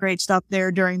captured some great stuff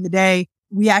there during the day.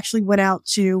 We actually went out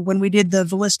to, when we did the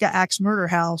Villisca Axe murder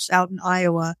house out in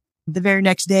Iowa, the very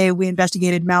next day, we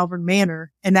investigated Malvern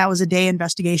Manor, and that was a day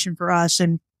investigation for us.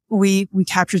 And we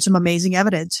captured some amazing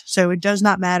evidence. So it does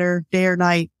not matter day or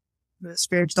night. The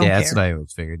spirits don't care. Yeah, that's what I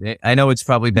always figured. I know it's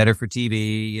probably better for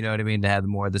TV, you know what I mean, to have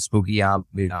more of the spooky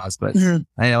ambiance, but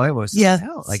I know it was,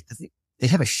 they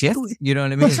have a shift, you know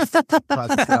what I mean? Well,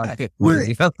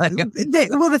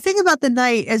 the thing about the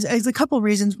night is a couple of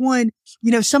reasons. One,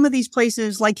 some of these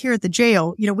places, like here at the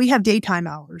jail, we have daytime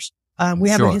hours. We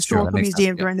have a historical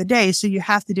museum during the day, so you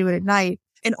have to do it at night.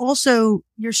 And also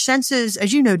your senses,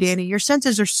 as you know, Danny, your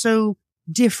senses are so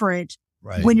different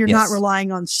when you're not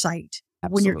relying on sight.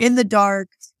 Absolutely. When you're in the dark,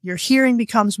 your hearing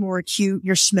becomes more acute,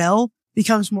 your smell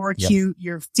becomes more acute,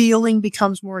 your feeling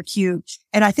becomes more acute.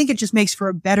 And I think it just makes for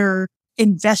a better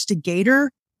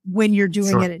investigator when you're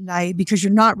doing it at night, because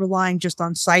you're not relying just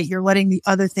on sight. You're letting the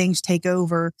other things take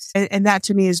over. And that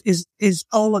to me is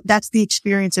all, that's the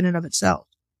experience in and of itself.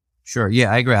 Sure.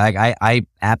 Yeah, I agree. I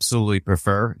absolutely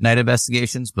prefer night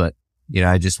investigations, but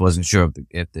I just wasn't sure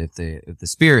if the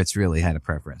spirits really had a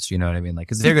preference. You know what I mean? Like,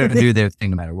 cause they're going to do their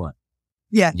thing no matter what.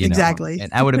 Yeah, exactly.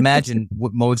 And I would imagine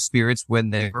what most spirits,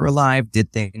 when they were alive,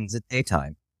 did things at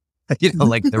daytime,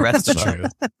 like the rest of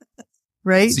us.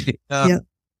 Right? Yeah.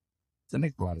 That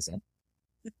makes a lot of sense.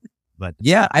 But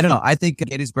yeah, I don't know. I think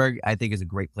Gettysburg, is a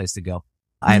great place to go.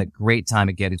 I had a great time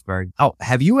at Gettysburg. Oh,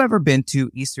 have you ever been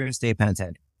to Eastern State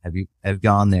Penitentiary? Have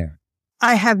gone there?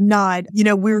 I have not. You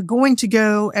know, we were going to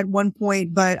go at one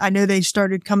point, but I know they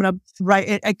started coming up right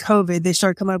at COVID. They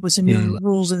started coming up with some new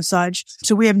rules and such.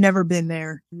 So we have never been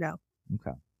there. No.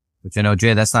 Okay. But you know,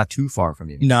 Jay, that's not too far from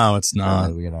you. No, it's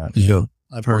not. Yeah.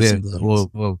 I've heard some of those.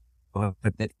 We'll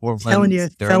hit Portland. Telling you,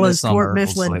 fellas, Fort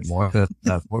Mifflin.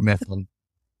 Fort Mifflin.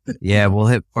 Yeah, we'll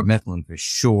hit Fort Mifflin for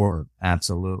sure.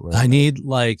 Absolutely. I need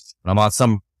like, I'm on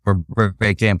some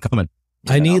break jam coming.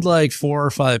 I need like 4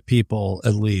 or 5 people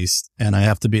at least, and I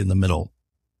have to be in the middle.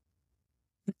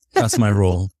 That's my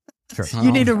rule. Sure.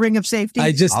 You need a ring of safety.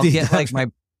 I just I'll need get like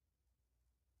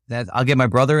I'll get my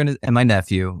brother and my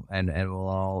nephew, and we'll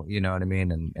all, you know what I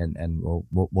mean, and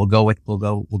we'll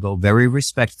go very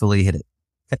respectfully hit it.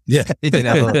 Yeah, You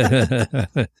know,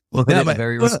 we'll hit it in a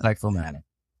very respectful manner.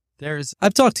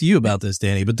 I've talked to you about this,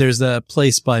 Danny, but there's a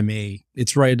place by me.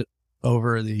 It's right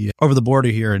over the border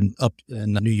here up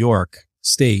in New York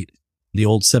State, the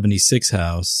old 76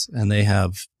 house, and they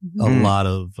have a lot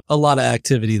of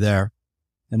activity there.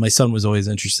 And my son was always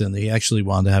interested in it. He actually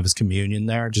wanted to have his communion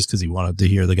there just because he wanted to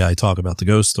hear the guy talk about the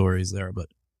ghost stories there. But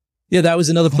yeah, that was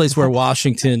another place where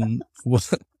Washington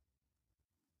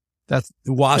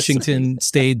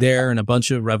stayed there, and a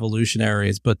bunch of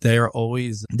revolutionaries, but they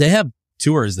have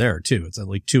tours there too. It's at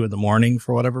like 2 a.m.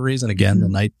 for whatever reason. Again, the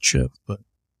night shift,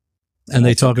 and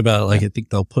they talk about like, I think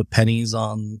they'll put pennies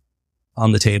on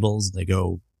the tables and they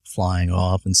go flying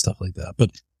off and stuff like that.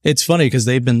 But it's funny because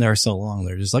they've been there so long.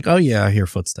 They're just like, oh yeah, I hear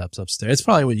footsteps upstairs. It's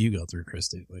probably what you go through,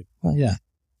 Kristy. Like, oh yeah,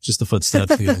 just the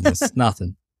footsteps. It's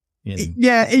nothing. You know?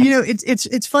 Yeah. And, you know,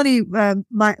 it's funny.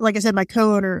 Like I said, my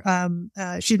co-owner,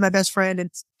 she's my best friend, and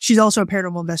she's also a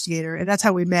paranormal investigator. And that's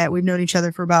how we met. We've known each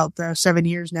other for about 7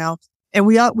 years now. And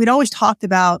we'd always talked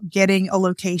about getting a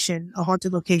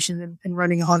haunted location and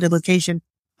running a haunted location.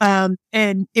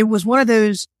 And it was one of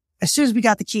those, as soon as we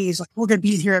got the keys, like, we're going to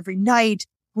be here every night.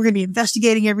 We're going to be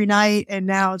investigating every night. And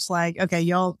now it's like, okay,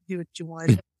 y'all do what you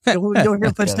want. You'll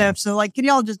hear footsteps. So like, can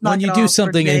y'all just knock when it you off do for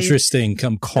something today? interesting,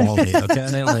 come call me.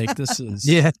 Okay. Like, this is,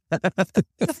 Yeah.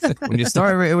 when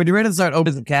you're ready to start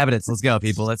opening some cabinets, let's go,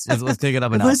 people. Let's take it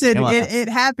up a notch. Listen, Come on. it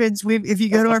happens. If you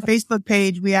go to our Facebook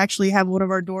page, we actually have one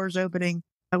of our doors opening.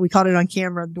 We caught it on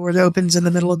camera. The door opens in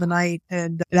the middle of the night,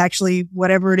 and it actually,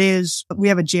 whatever it is, we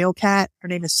have a jail cat. Her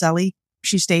name is Sully.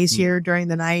 She stays here during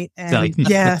the night, and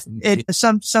yeah,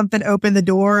 something opened the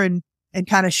door and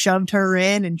kind of shoved her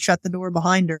in and shut the door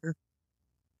behind her.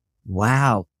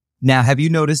 Wow. Now, have you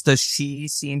noticed, does she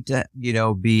seem to,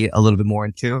 be a little bit more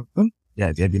in tune? Yeah.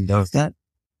 Have you noticed that?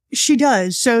 She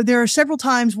does. So there are several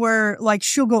times where like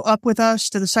she'll go up with us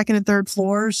to the second and third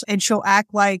floors, and she'll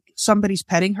act like somebody's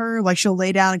petting her. Like she'll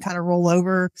lay down and kind of roll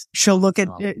over. She'll look at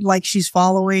it like she's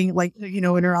following, like, in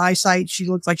her eyesight, she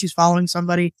looks like she's following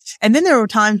somebody. And then there are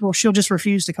times where she'll just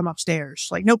refuse to come upstairs.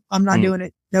 Like, nope, I'm not doing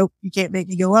it. Nope, you can't make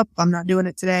me go up. I'm not doing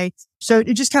it today. So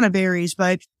it just kind of varies.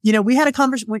 But, we had a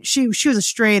conversation when she was a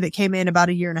stray that came in about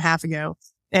 1.5 years ago.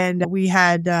 And we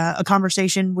had a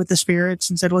conversation with the spirits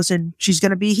and said, listen, she's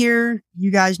going to be here.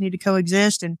 You guys need to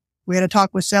coexist. And we had a talk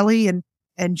with Sally,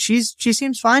 and she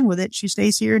seems fine with it. She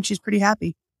stays here and she's pretty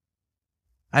happy.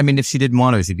 I mean, if she didn't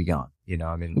want to, she'd be gone.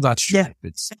 That's true. Yeah.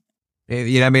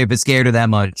 If it scared her that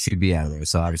much, she'd be out of there.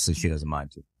 So obviously she doesn't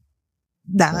mind to.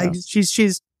 Nah, I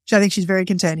think she's very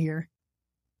content here.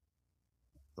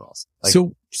 Like,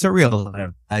 so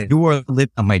surreal. I do live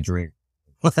on my dream.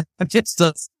 I'm just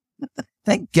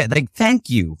thank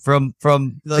you from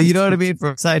you know what I mean,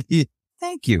 from side.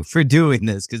 Thank you for doing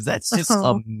this, because that's just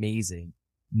amazing.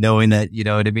 Knowing that, you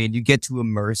know what I mean, you get to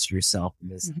immerse yourself in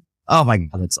this. Oh my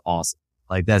God, that's awesome!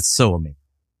 Like, that's so amazing.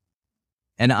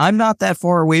 And I'm not that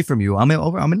far away from you. I'm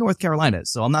in North Carolina,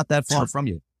 so I'm not that far from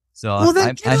you. So well,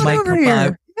 then I might over come here.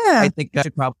 by. Yeah. I think I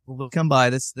should probably come by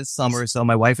this summer. So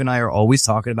my wife and I are always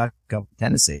talking about coming to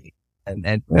Tennessee.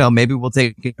 And maybe we'll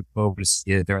take it over to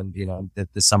see it during,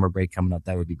 the summer break coming up.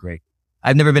 That would be great.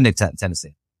 I've never been to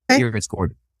Tennessee. Okay. Here it's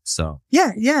gorgeous. So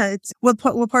Yeah. It's what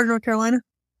part of North Carolina?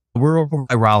 we're over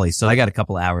by Raleigh. So I got a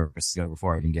couple of hours to go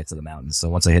before I can get to the mountains. So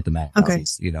once I hit the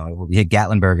mountains, we hit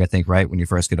Gatlinburg, I think, right when you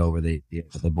first get over the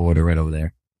border right over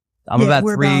there. I'm about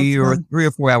 3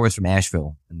 or 4 hours from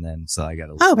Asheville. And then, so I got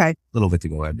a little bit to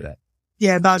go after that.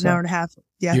 Yeah. About an hour and a half.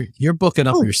 Yeah. You're booking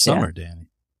up your summer, Danny.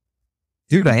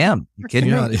 Dude, I am. You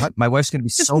kidding me? My wife's going to be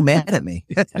so mad at me.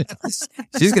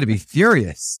 She's going to be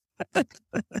furious.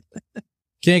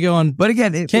 Can't go on, but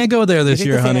again, can't go there this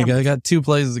year, honey. I got 2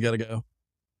 places I got to go.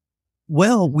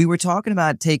 Well, we were talking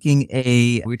about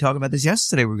we were talking about this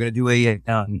yesterday. We're going to do a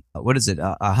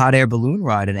hot air balloon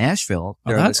ride in Asheville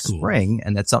during the spring.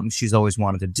 And that's something she's always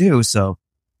wanted to do. So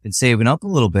been saving up a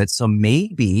little bit. So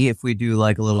maybe if we do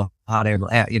like a little hot air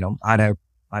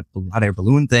hot air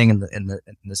balloon thing in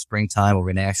the springtime over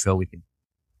in Nashville. We could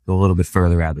go a little bit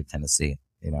further out of Tennessee.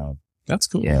 You know, That's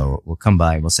cool. yeah, we'll come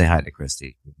by and we'll say hi to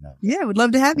Kristy. You know. Yeah, we'd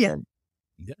love to have you.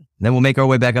 Yeah. And then we'll make our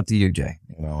way back up to you, Jay.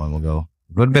 You know, and we'll go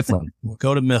to Mifflin. We'll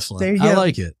go to Mifflin. There you I go.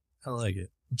 like it.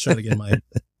 I'm trying to get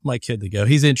my kid to go.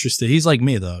 He's interested. He's like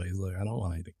me though. He's like, I don't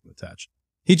want anything attached.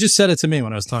 He just said it to me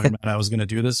when I was talking about I was going to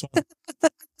do this one.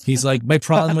 He's like, my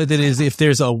problem with it is if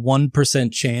there's a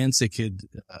 1% chance it could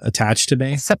attach to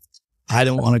me, I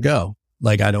don't want to go.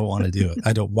 Like, I don't want to do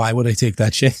it. Why would I take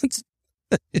that chance?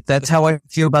 That's how I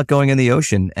feel about going in the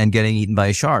ocean and getting eaten by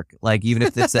a shark. Like, even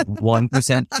if it's that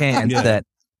 1% chance that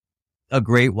a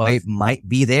great white might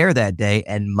be there that day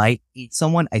and might eat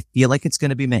someone, I feel like it's going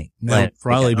to be me. No, Like,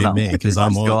 probably be me because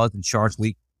I'm old. Jaws and sharks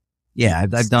weak. Yeah,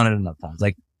 I've done it enough times.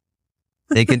 Like,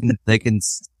 they can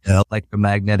like a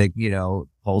magnetic, you know,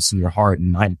 pulse in your heart,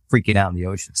 and I'm freaking out in the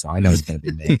ocean. So I know it's going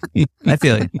to be me. I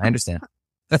feel it. I understand.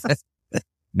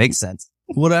 Makes sense.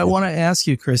 What I want to ask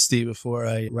you, Kristy, before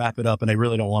I wrap it up, and I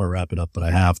really don't want to wrap it up, but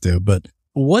I have to, but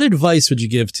what advice would you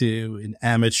give to an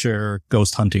amateur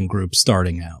ghost hunting group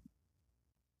starting out?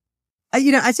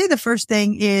 I'd say the first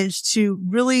thing is to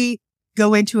really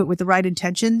go into it with the right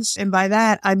intentions. And by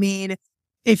that, I mean,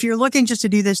 if you're looking just to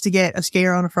do this to get a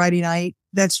scare on a Friday night,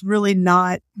 that's really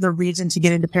not the reason to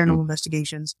get into paranormal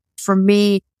investigations. For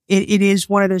me, it is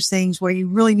one of those things where you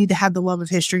really need to have the love of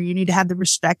history. You need to have the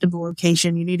respect of the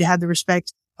location. You need to have the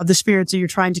respect of the spirits that you're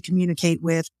trying to communicate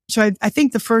with. So I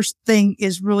think the first thing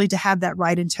is really to have that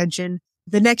right intention.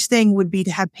 The next thing would be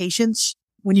to have patience.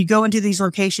 When you go into these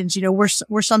locations, you know,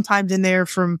 we're sometimes in there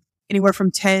from anywhere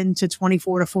from 10 to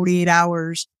 24 to 48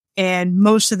 hours. And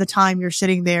most of the time you're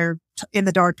sitting there in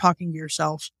the dark talking to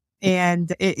yourself.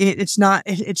 And it's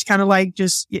kind of like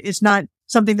it's not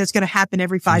something that's going to happen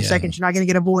every 5 seconds. You're not going to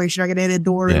get a voice. You're not going to get a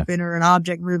door open or an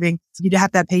object moving. You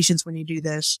have that patience when you do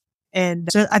this. And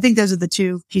so I think those are the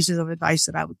two pieces of advice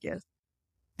that I would give.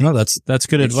 No, that's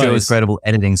good It shows advice. incredible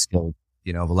editing skill,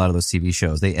 you know, of a lot of those TV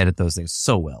shows. They edit those things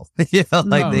so well. You know,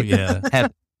 like they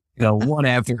have, you know, one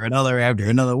after another.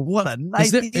 What a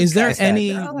nice. Is there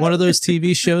any one of those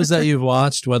TV shows that you've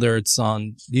watched, whether it's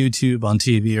on YouTube, on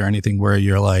TV or anything, where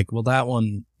you're like, well, that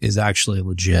one is actually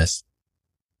legit?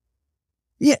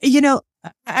 Yeah. You know,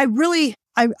 I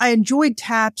enjoyed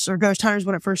Taps or Ghost Hunters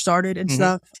when it first started and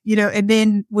stuff, you know, and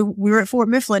then we were at Fort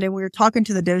Mifflin and we were talking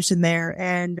to the docent there,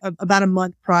 and about a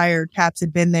month prior, Taps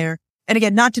had been there. And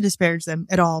again, not to disparage them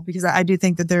at all, because I do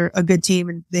think that they're a good team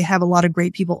and they have a lot of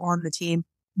great people on the team,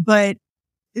 but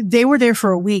they were there for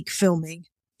a week filming,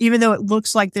 even though it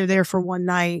looks like they're there for one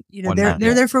night. You know,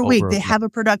 they're there for a week. They have a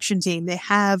production team. They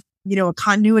have, you know, a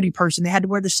continuity person. They had to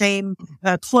wear the same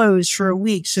clothes for a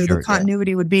week. So the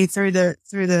continuity would be through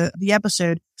the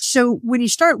episode. So when you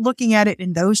start looking at it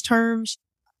in those terms,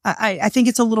 I think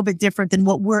it's a little bit different than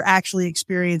what we're actually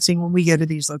experiencing when we go to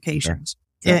these locations.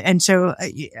 Sure. And so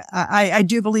I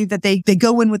do believe that they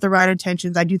go in with the right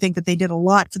intentions. I do think that they did a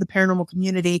lot for the paranormal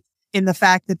community in the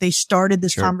fact that they started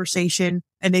this conversation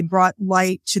and they brought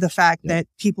light to the fact that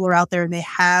people are out there and they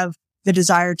have the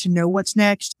desire to know what's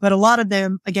next. But a lot of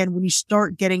them, again, when you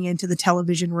start getting into the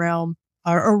television realm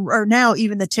or now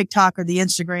even the TikTok or the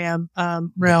Instagram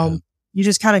realm, you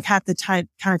just kind of have to kind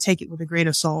of take it with a grain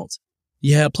of salt.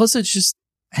 Yeah. Plus it's just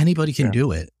anybody can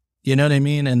do it. You know what I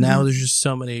mean? And now there's just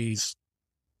so many,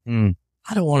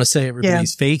 I don't want to say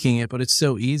everybody's faking it, but it's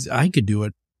so easy. I could do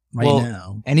it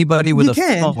now. Anybody with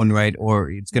a phone, right, or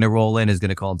it's going to roll in is going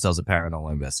to call themselves a paranormal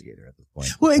investigator at this point.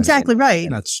 Well, exactly right.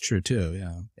 That's true too.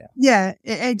 Yeah,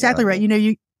 exactly right. You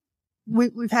know,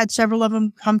 we've had several of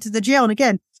them come to the jail, and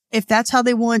again, if that's how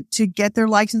they want to get their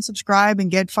likes and subscribe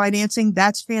and get financing,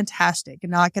 that's fantastic. I'm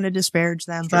not going to disparage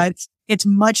them, but it's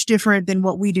much different than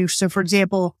what we do. So, for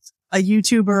example, a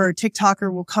YouTuber or a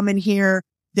TikToker will come in here.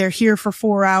 They're here for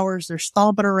 4 hours. They're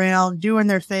stomping around, doing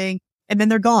their thing, and then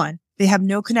they're gone. They have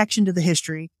no connection to the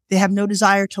history. They have no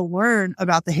desire to learn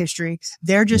about the history.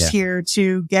 They're just here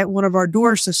to get one of our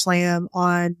doors to slam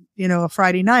on, you know, a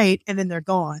Friday night, and then they're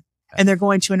gone and they're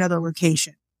going to another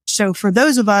location. So for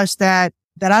those of us that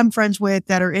I'm friends with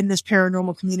that are in this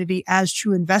paranormal community as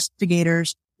true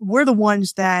investigators, we're the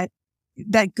ones that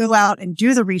go out and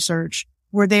do the research.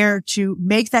 We're there to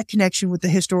make that connection with the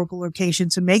historical location,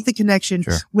 to make the connection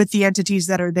with the entities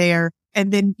that are there.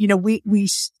 And then, you know, we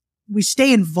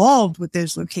stay involved with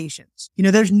those locations. You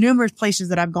know, there's numerous places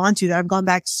that I've gone to that I've gone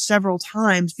back several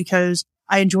times because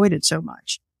I enjoyed it so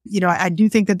much. You know, I do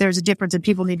think that there's a difference and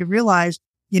people need to realize,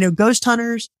 you know, ghost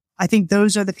hunters, I think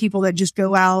those are the people that just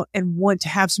go out and want to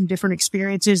have some different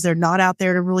experiences. They're not out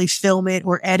there to really film it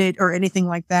or edit or anything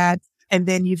like that. And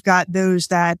then you've got those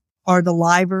that are the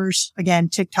livers. Again,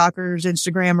 TikTokers,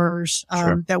 Instagrammers,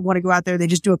 that want to go out there. They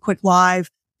just do a quick live,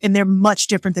 and they're much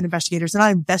different than investigators. They're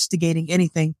not investigating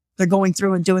anything. They're going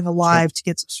through and doing a live to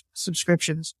get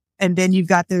subscriptions. And then you've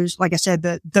got those, like I said,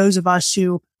 those of us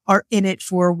who are in it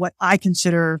for what I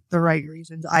consider the right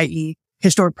reasons, i.e.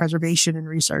 historic preservation and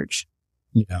research.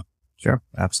 Yeah. Sure.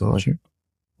 Absolutely. Sure.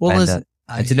 Well, And, listen,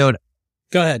 to note,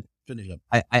 go ahead. Finish up.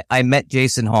 I met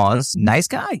Jason Hawes. Nice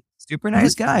guy. Super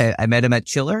nice guy. I met him at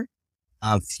Chiller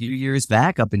a few years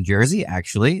back up in Jersey,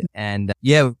 actually. And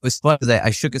it was fun because I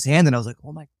shook his hand and I was like,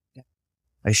 oh my God.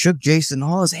 I shook Jason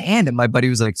Hawes' hand, and my buddy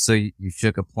was like, so you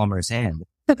shook a plumber's hand?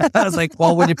 I was like,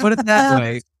 well, when you put it that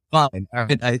way, fine. All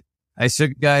right. I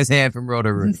shook a guy's hand from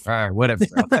Roto-Rooter. All right, whatever.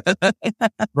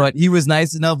 But he was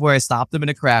nice enough where I stopped him in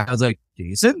a crack. I was like,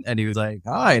 Jason? And he was like,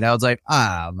 hi. And I was like,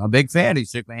 I'm a big fan. He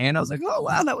shook my hand. I was like, oh,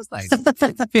 wow, that was nice.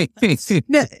 Exactly.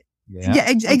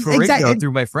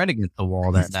 Threw my friend against the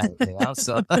wall that night. You know?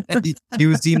 So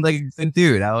he seemed like a good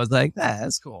dude. I was like,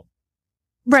 that's cool.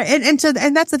 Right. And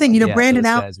that's the thing, Brandon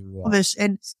Alvis Alvis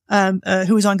and,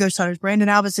 who was on Ghost Hunters, Brandon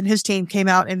Alvis and his team came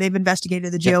out and they've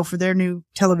investigated the jail for their new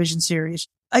television series.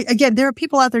 Again, there are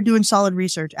people out there doing solid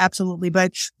research. Absolutely.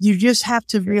 But you just have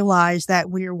to realize that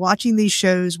when you're watching these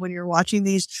shows, when you're watching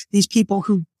these people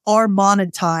who are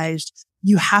monetized,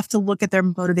 you have to look at their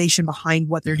motivation behind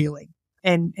what they're doing.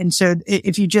 And so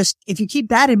if you keep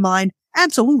that in mind,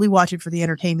 absolutely watch it for the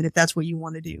entertainment if that's what you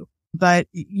want to do. But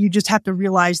you just have to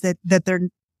realize that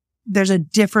there's a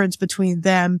difference between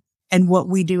them and what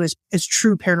we do as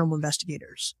true paranormal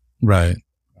investigators. Right.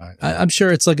 I'm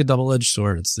sure it's like a double-edged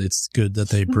sword. It's good that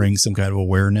they bring some kind of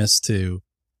awareness to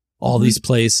all these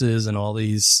places and all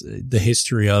these, the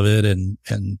history of it. And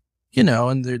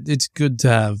it's good to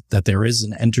have that there is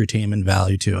an entertainment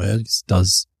value to it. It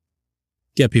does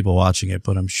get people watching it,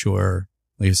 but I'm sure,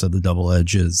 like you said, the double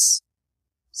edge is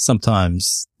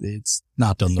sometimes it's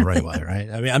not done the right way, right?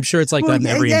 I mean, I'm sure it's like that in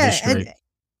every industry.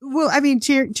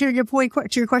 To your point,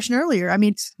 to your question earlier, I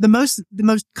mean, the most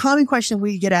common question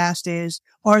we get asked is,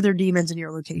 are there demons in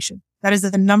your location? That is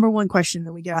the number one question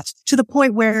that we get asked, to the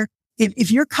point where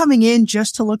if you're coming in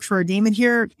just to look for a demon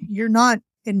here, you're not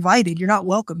invited. You're not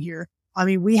welcome here. I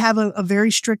mean, we have a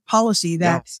very strict policy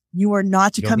that you are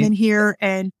not to come in here.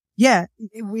 And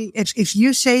if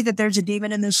you say that there's a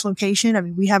demon in this location, I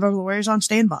mean, we have our lawyers on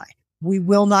standby. We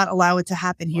will not allow it to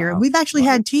happen here. Wow. And we've actually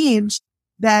had teams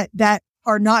that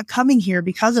are not coming here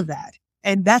because of that.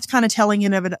 And that's kind of telling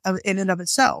in and of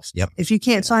itself. Yep. If you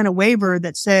can't sign a waiver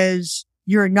that says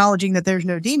you're acknowledging that there's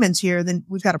no demons here, then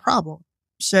we've got a problem.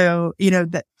 So,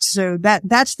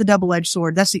 that's the double-edged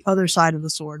sword. That's the other side of the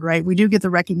sword, right? We do get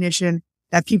the recognition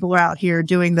that people are out here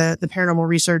doing the paranormal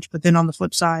research, but then on the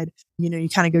flip side, you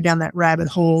kind of go down that rabbit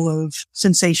hole of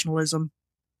sensationalism.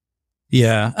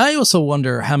 Yeah. I also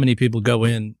wonder how many people go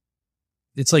in.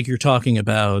 It's like you're talking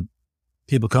about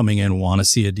people coming in want to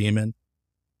see a demon.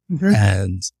 Mm-hmm.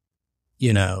 And,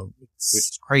 which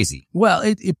is crazy.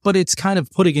 Well, but it's kind of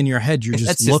putting in your head, you're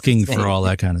just looking for all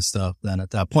that kind of stuff. Then at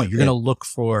that point, you're going to look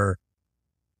for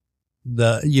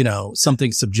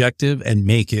something subjective and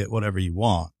make it whatever you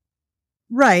want.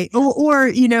 Right.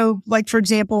 Or, like, for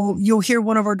example, you'll hear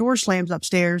one of our door slams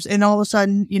upstairs and all of a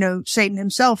sudden, Satan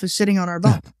himself is sitting on our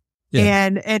bunk. Yeah.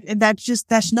 And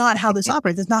that's not how this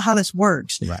operates. That's not how this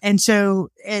works. Right. And so,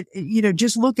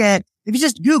 just look at, if you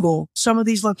just Google some of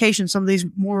these locations, some of these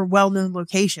more well-known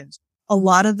locations, a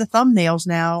lot of the thumbnails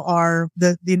now are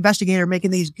the investigator making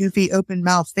these goofy open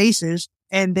mouth faces.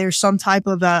 And there's some type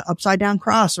of a upside down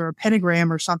cross or a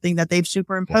pentagram or something that they've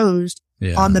superimposed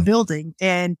on the building.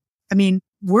 And I mean,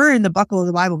 we're in the buckle of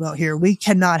the Bible Belt here. We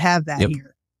cannot have that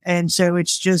here. And so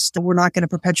it's just, we're not going to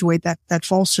perpetuate that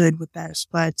falsehood with this.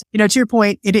 But, to your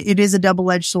point, it is a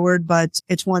double-edged sword, but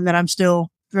it's one that I'm still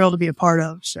thrilled to be a part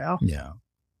of. So. Yeah.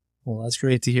 Well, that's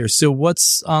great to hear. So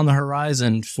what's on the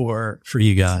horizon for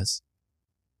you guys?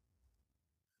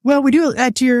 Well, we do,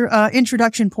 to your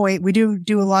introduction point, we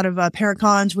do a lot of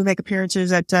paracons. We make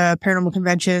appearances at paranormal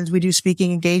conventions. We do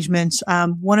speaking engagements.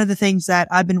 One of the things that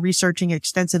I've been researching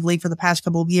extensively for the past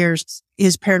couple of years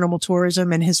is paranormal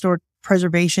tourism and historic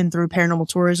preservation through paranormal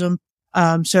tourism.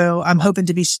 So I'm hoping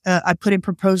to be, I put in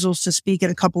proposals to speak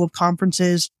at a couple of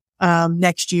conferences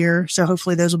next year. So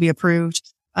hopefully those will be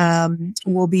approved.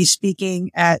 We'll be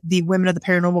speaking at the Women of the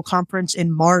Paranormal Conference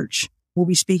in March. We'll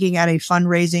be speaking at a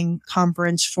fundraising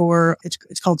conference for,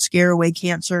 it's called Scare Away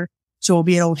Cancer. So we'll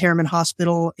be at Old Harriman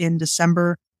Hospital in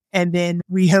December. And then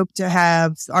we hope to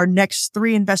have our next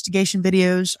 3 investigation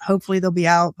videos. Hopefully they'll be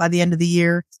out by the end of the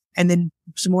year, and then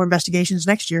some more investigations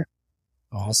next year.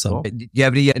 Awesome. Do you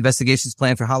have any investigations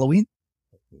planned for Halloween?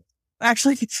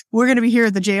 Actually, we're going to be here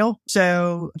at the jail.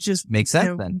 So just Makes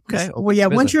sense then. Okay. Well, yeah,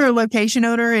 once you're a location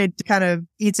owner, it kind of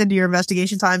eats into your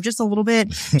investigation time just a little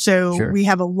bit. So Sure. we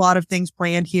have a lot of things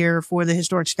planned here for the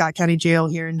historic Scott County Jail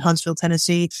here in Huntsville,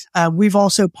 Tennessee. We've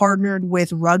also partnered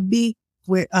with Rugby,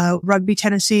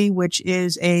 Tennessee, which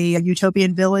is a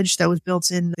utopian village that was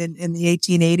built in the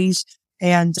 1880s.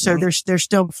 And so there's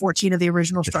still 14 of the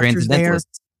original structures there.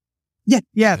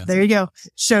 Yeah, there you go.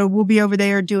 So we'll be over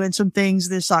there doing some things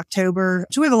this October.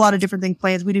 So we have a lot of different things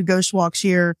planned. We do ghost walks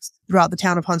here throughout the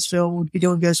town of Huntsville. We'll be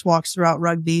doing ghost walks throughout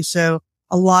Rugby. So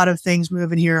a lot of things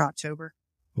moving here in October.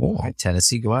 All right,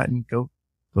 Tennessee, go out and go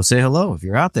say hello if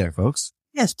you're out there, folks.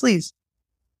 Yes, please.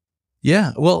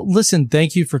 Yeah. Well, listen,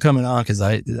 thank you for coming on, because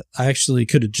I actually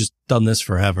could have just done this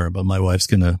forever, but my wife's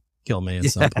going to kill me at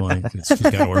some point. She's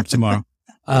got to work tomorrow.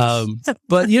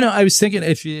 But I was thinking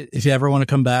if you ever want to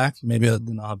come back, maybe I'll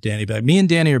have Danny back. Me and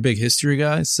Danny are big history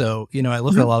guys. So, I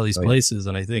look at a lot of these places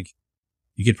and I think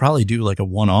you could probably do like a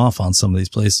one-off on some of these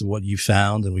places, what you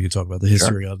found, and we could talk about the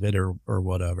history of it or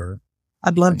whatever.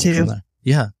 I'd love to.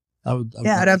 Yeah.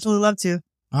 I'd absolutely love to.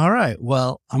 All right.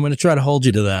 Well, I'm going to try to hold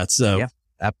you to that. So yeah.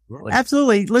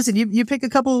 Absolutely. Listen, you pick a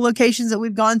couple of locations that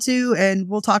we've gone to and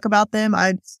we'll talk about them.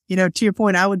 To your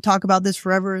point, I would talk about this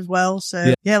forever as well.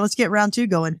 So yeah, let's get round 2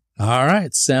 going. All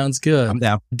right. Sounds good. I'm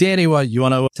down. Danny, what you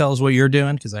want to tell us what you're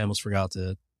doing? Cause I almost forgot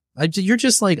to, you're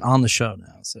just like on the show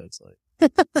now. So it's like,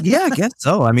 yeah, I guess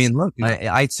so. I mean, look,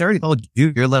 I already told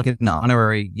you, you're like an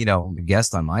honorary,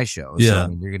 guest on my show. So Yeah.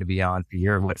 you're going to be on for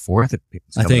your, 4th?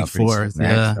 I think 4th.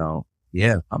 Yeah. So.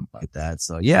 Yeah, something like that.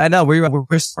 So yeah, I know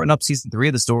we're starting up season 3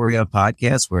 of the Story Of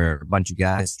podcast, where a bunch of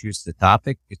guys choose the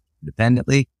topic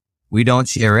independently. We don't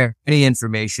share any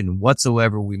information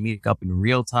whatsoever. We meet up in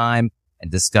real time and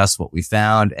discuss what we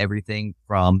found, everything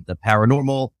from the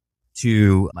paranormal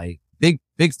to my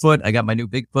Bigfoot. I got my new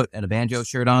Bigfoot and a banjo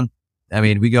shirt on. I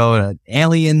mean, we go to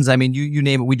aliens. I mean, you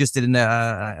name it. We just did an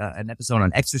episode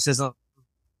on exorcism.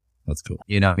 That's cool.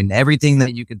 Everything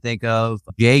that you can think of.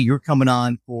 Jay, you're coming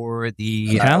on for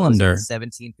the calendar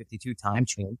 1752 time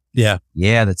change. Yeah.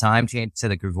 Yeah. The time change to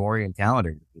the Gregorian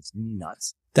calendar. It's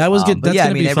nuts. That was good. That's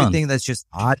gonna be fun. Everything that's just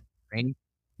odd.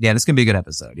 Yeah. This is going to be a good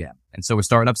episode. Yeah. And so we're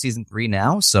starting up season 3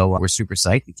 now. So we're super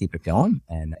psyched to keep it going.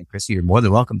 And Kristy, you're more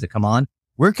than welcome to come on.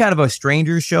 We're kind of a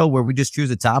strangers show where we just choose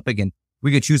a topic, and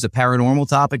we could choose a paranormal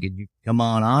topic and you come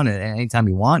on at any time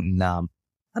you want. And, I'd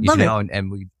love it. And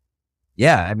we,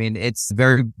 yeah, I mean, it's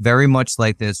very, very much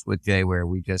like this with Jay, where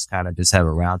we just kind of just have a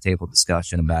roundtable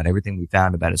discussion about everything we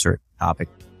found about a certain topic,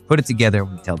 put it together,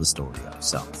 and we tell the story of.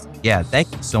 So, yeah, thank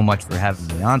you so much for having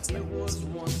me on tonight. It's a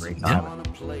great time.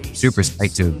 Super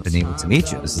psyched to have been able to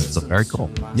meet you. This is very cool.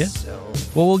 Yeah.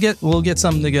 Well, we'll get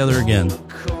something together again.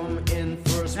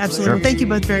 Absolutely. Sure. Thank you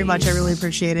both very much. I really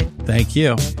appreciate it. Thank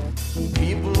you.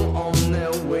 People on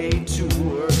their way to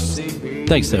work say,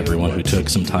 Thanks to everyone who took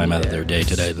some time out of their day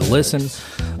today to listen.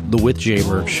 The With Jay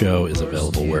Burke Show is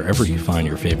available wherever you find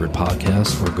your favorite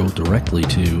podcasts, or go directly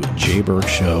to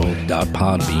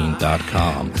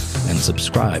jayburkshow.podbean.com and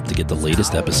subscribe to get the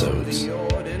latest episodes.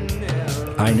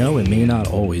 I know it may not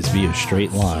always be a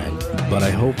straight line, but I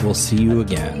hope we'll see you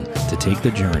again to take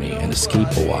the journey and escape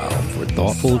a while for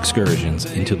thoughtful excursions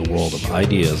into the world of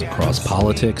ideas across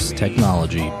politics,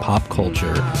 technology, pop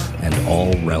culture, and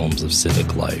all realms of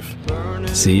civic life.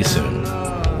 See you soon.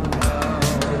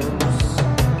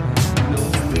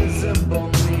 visible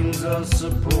means of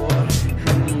support.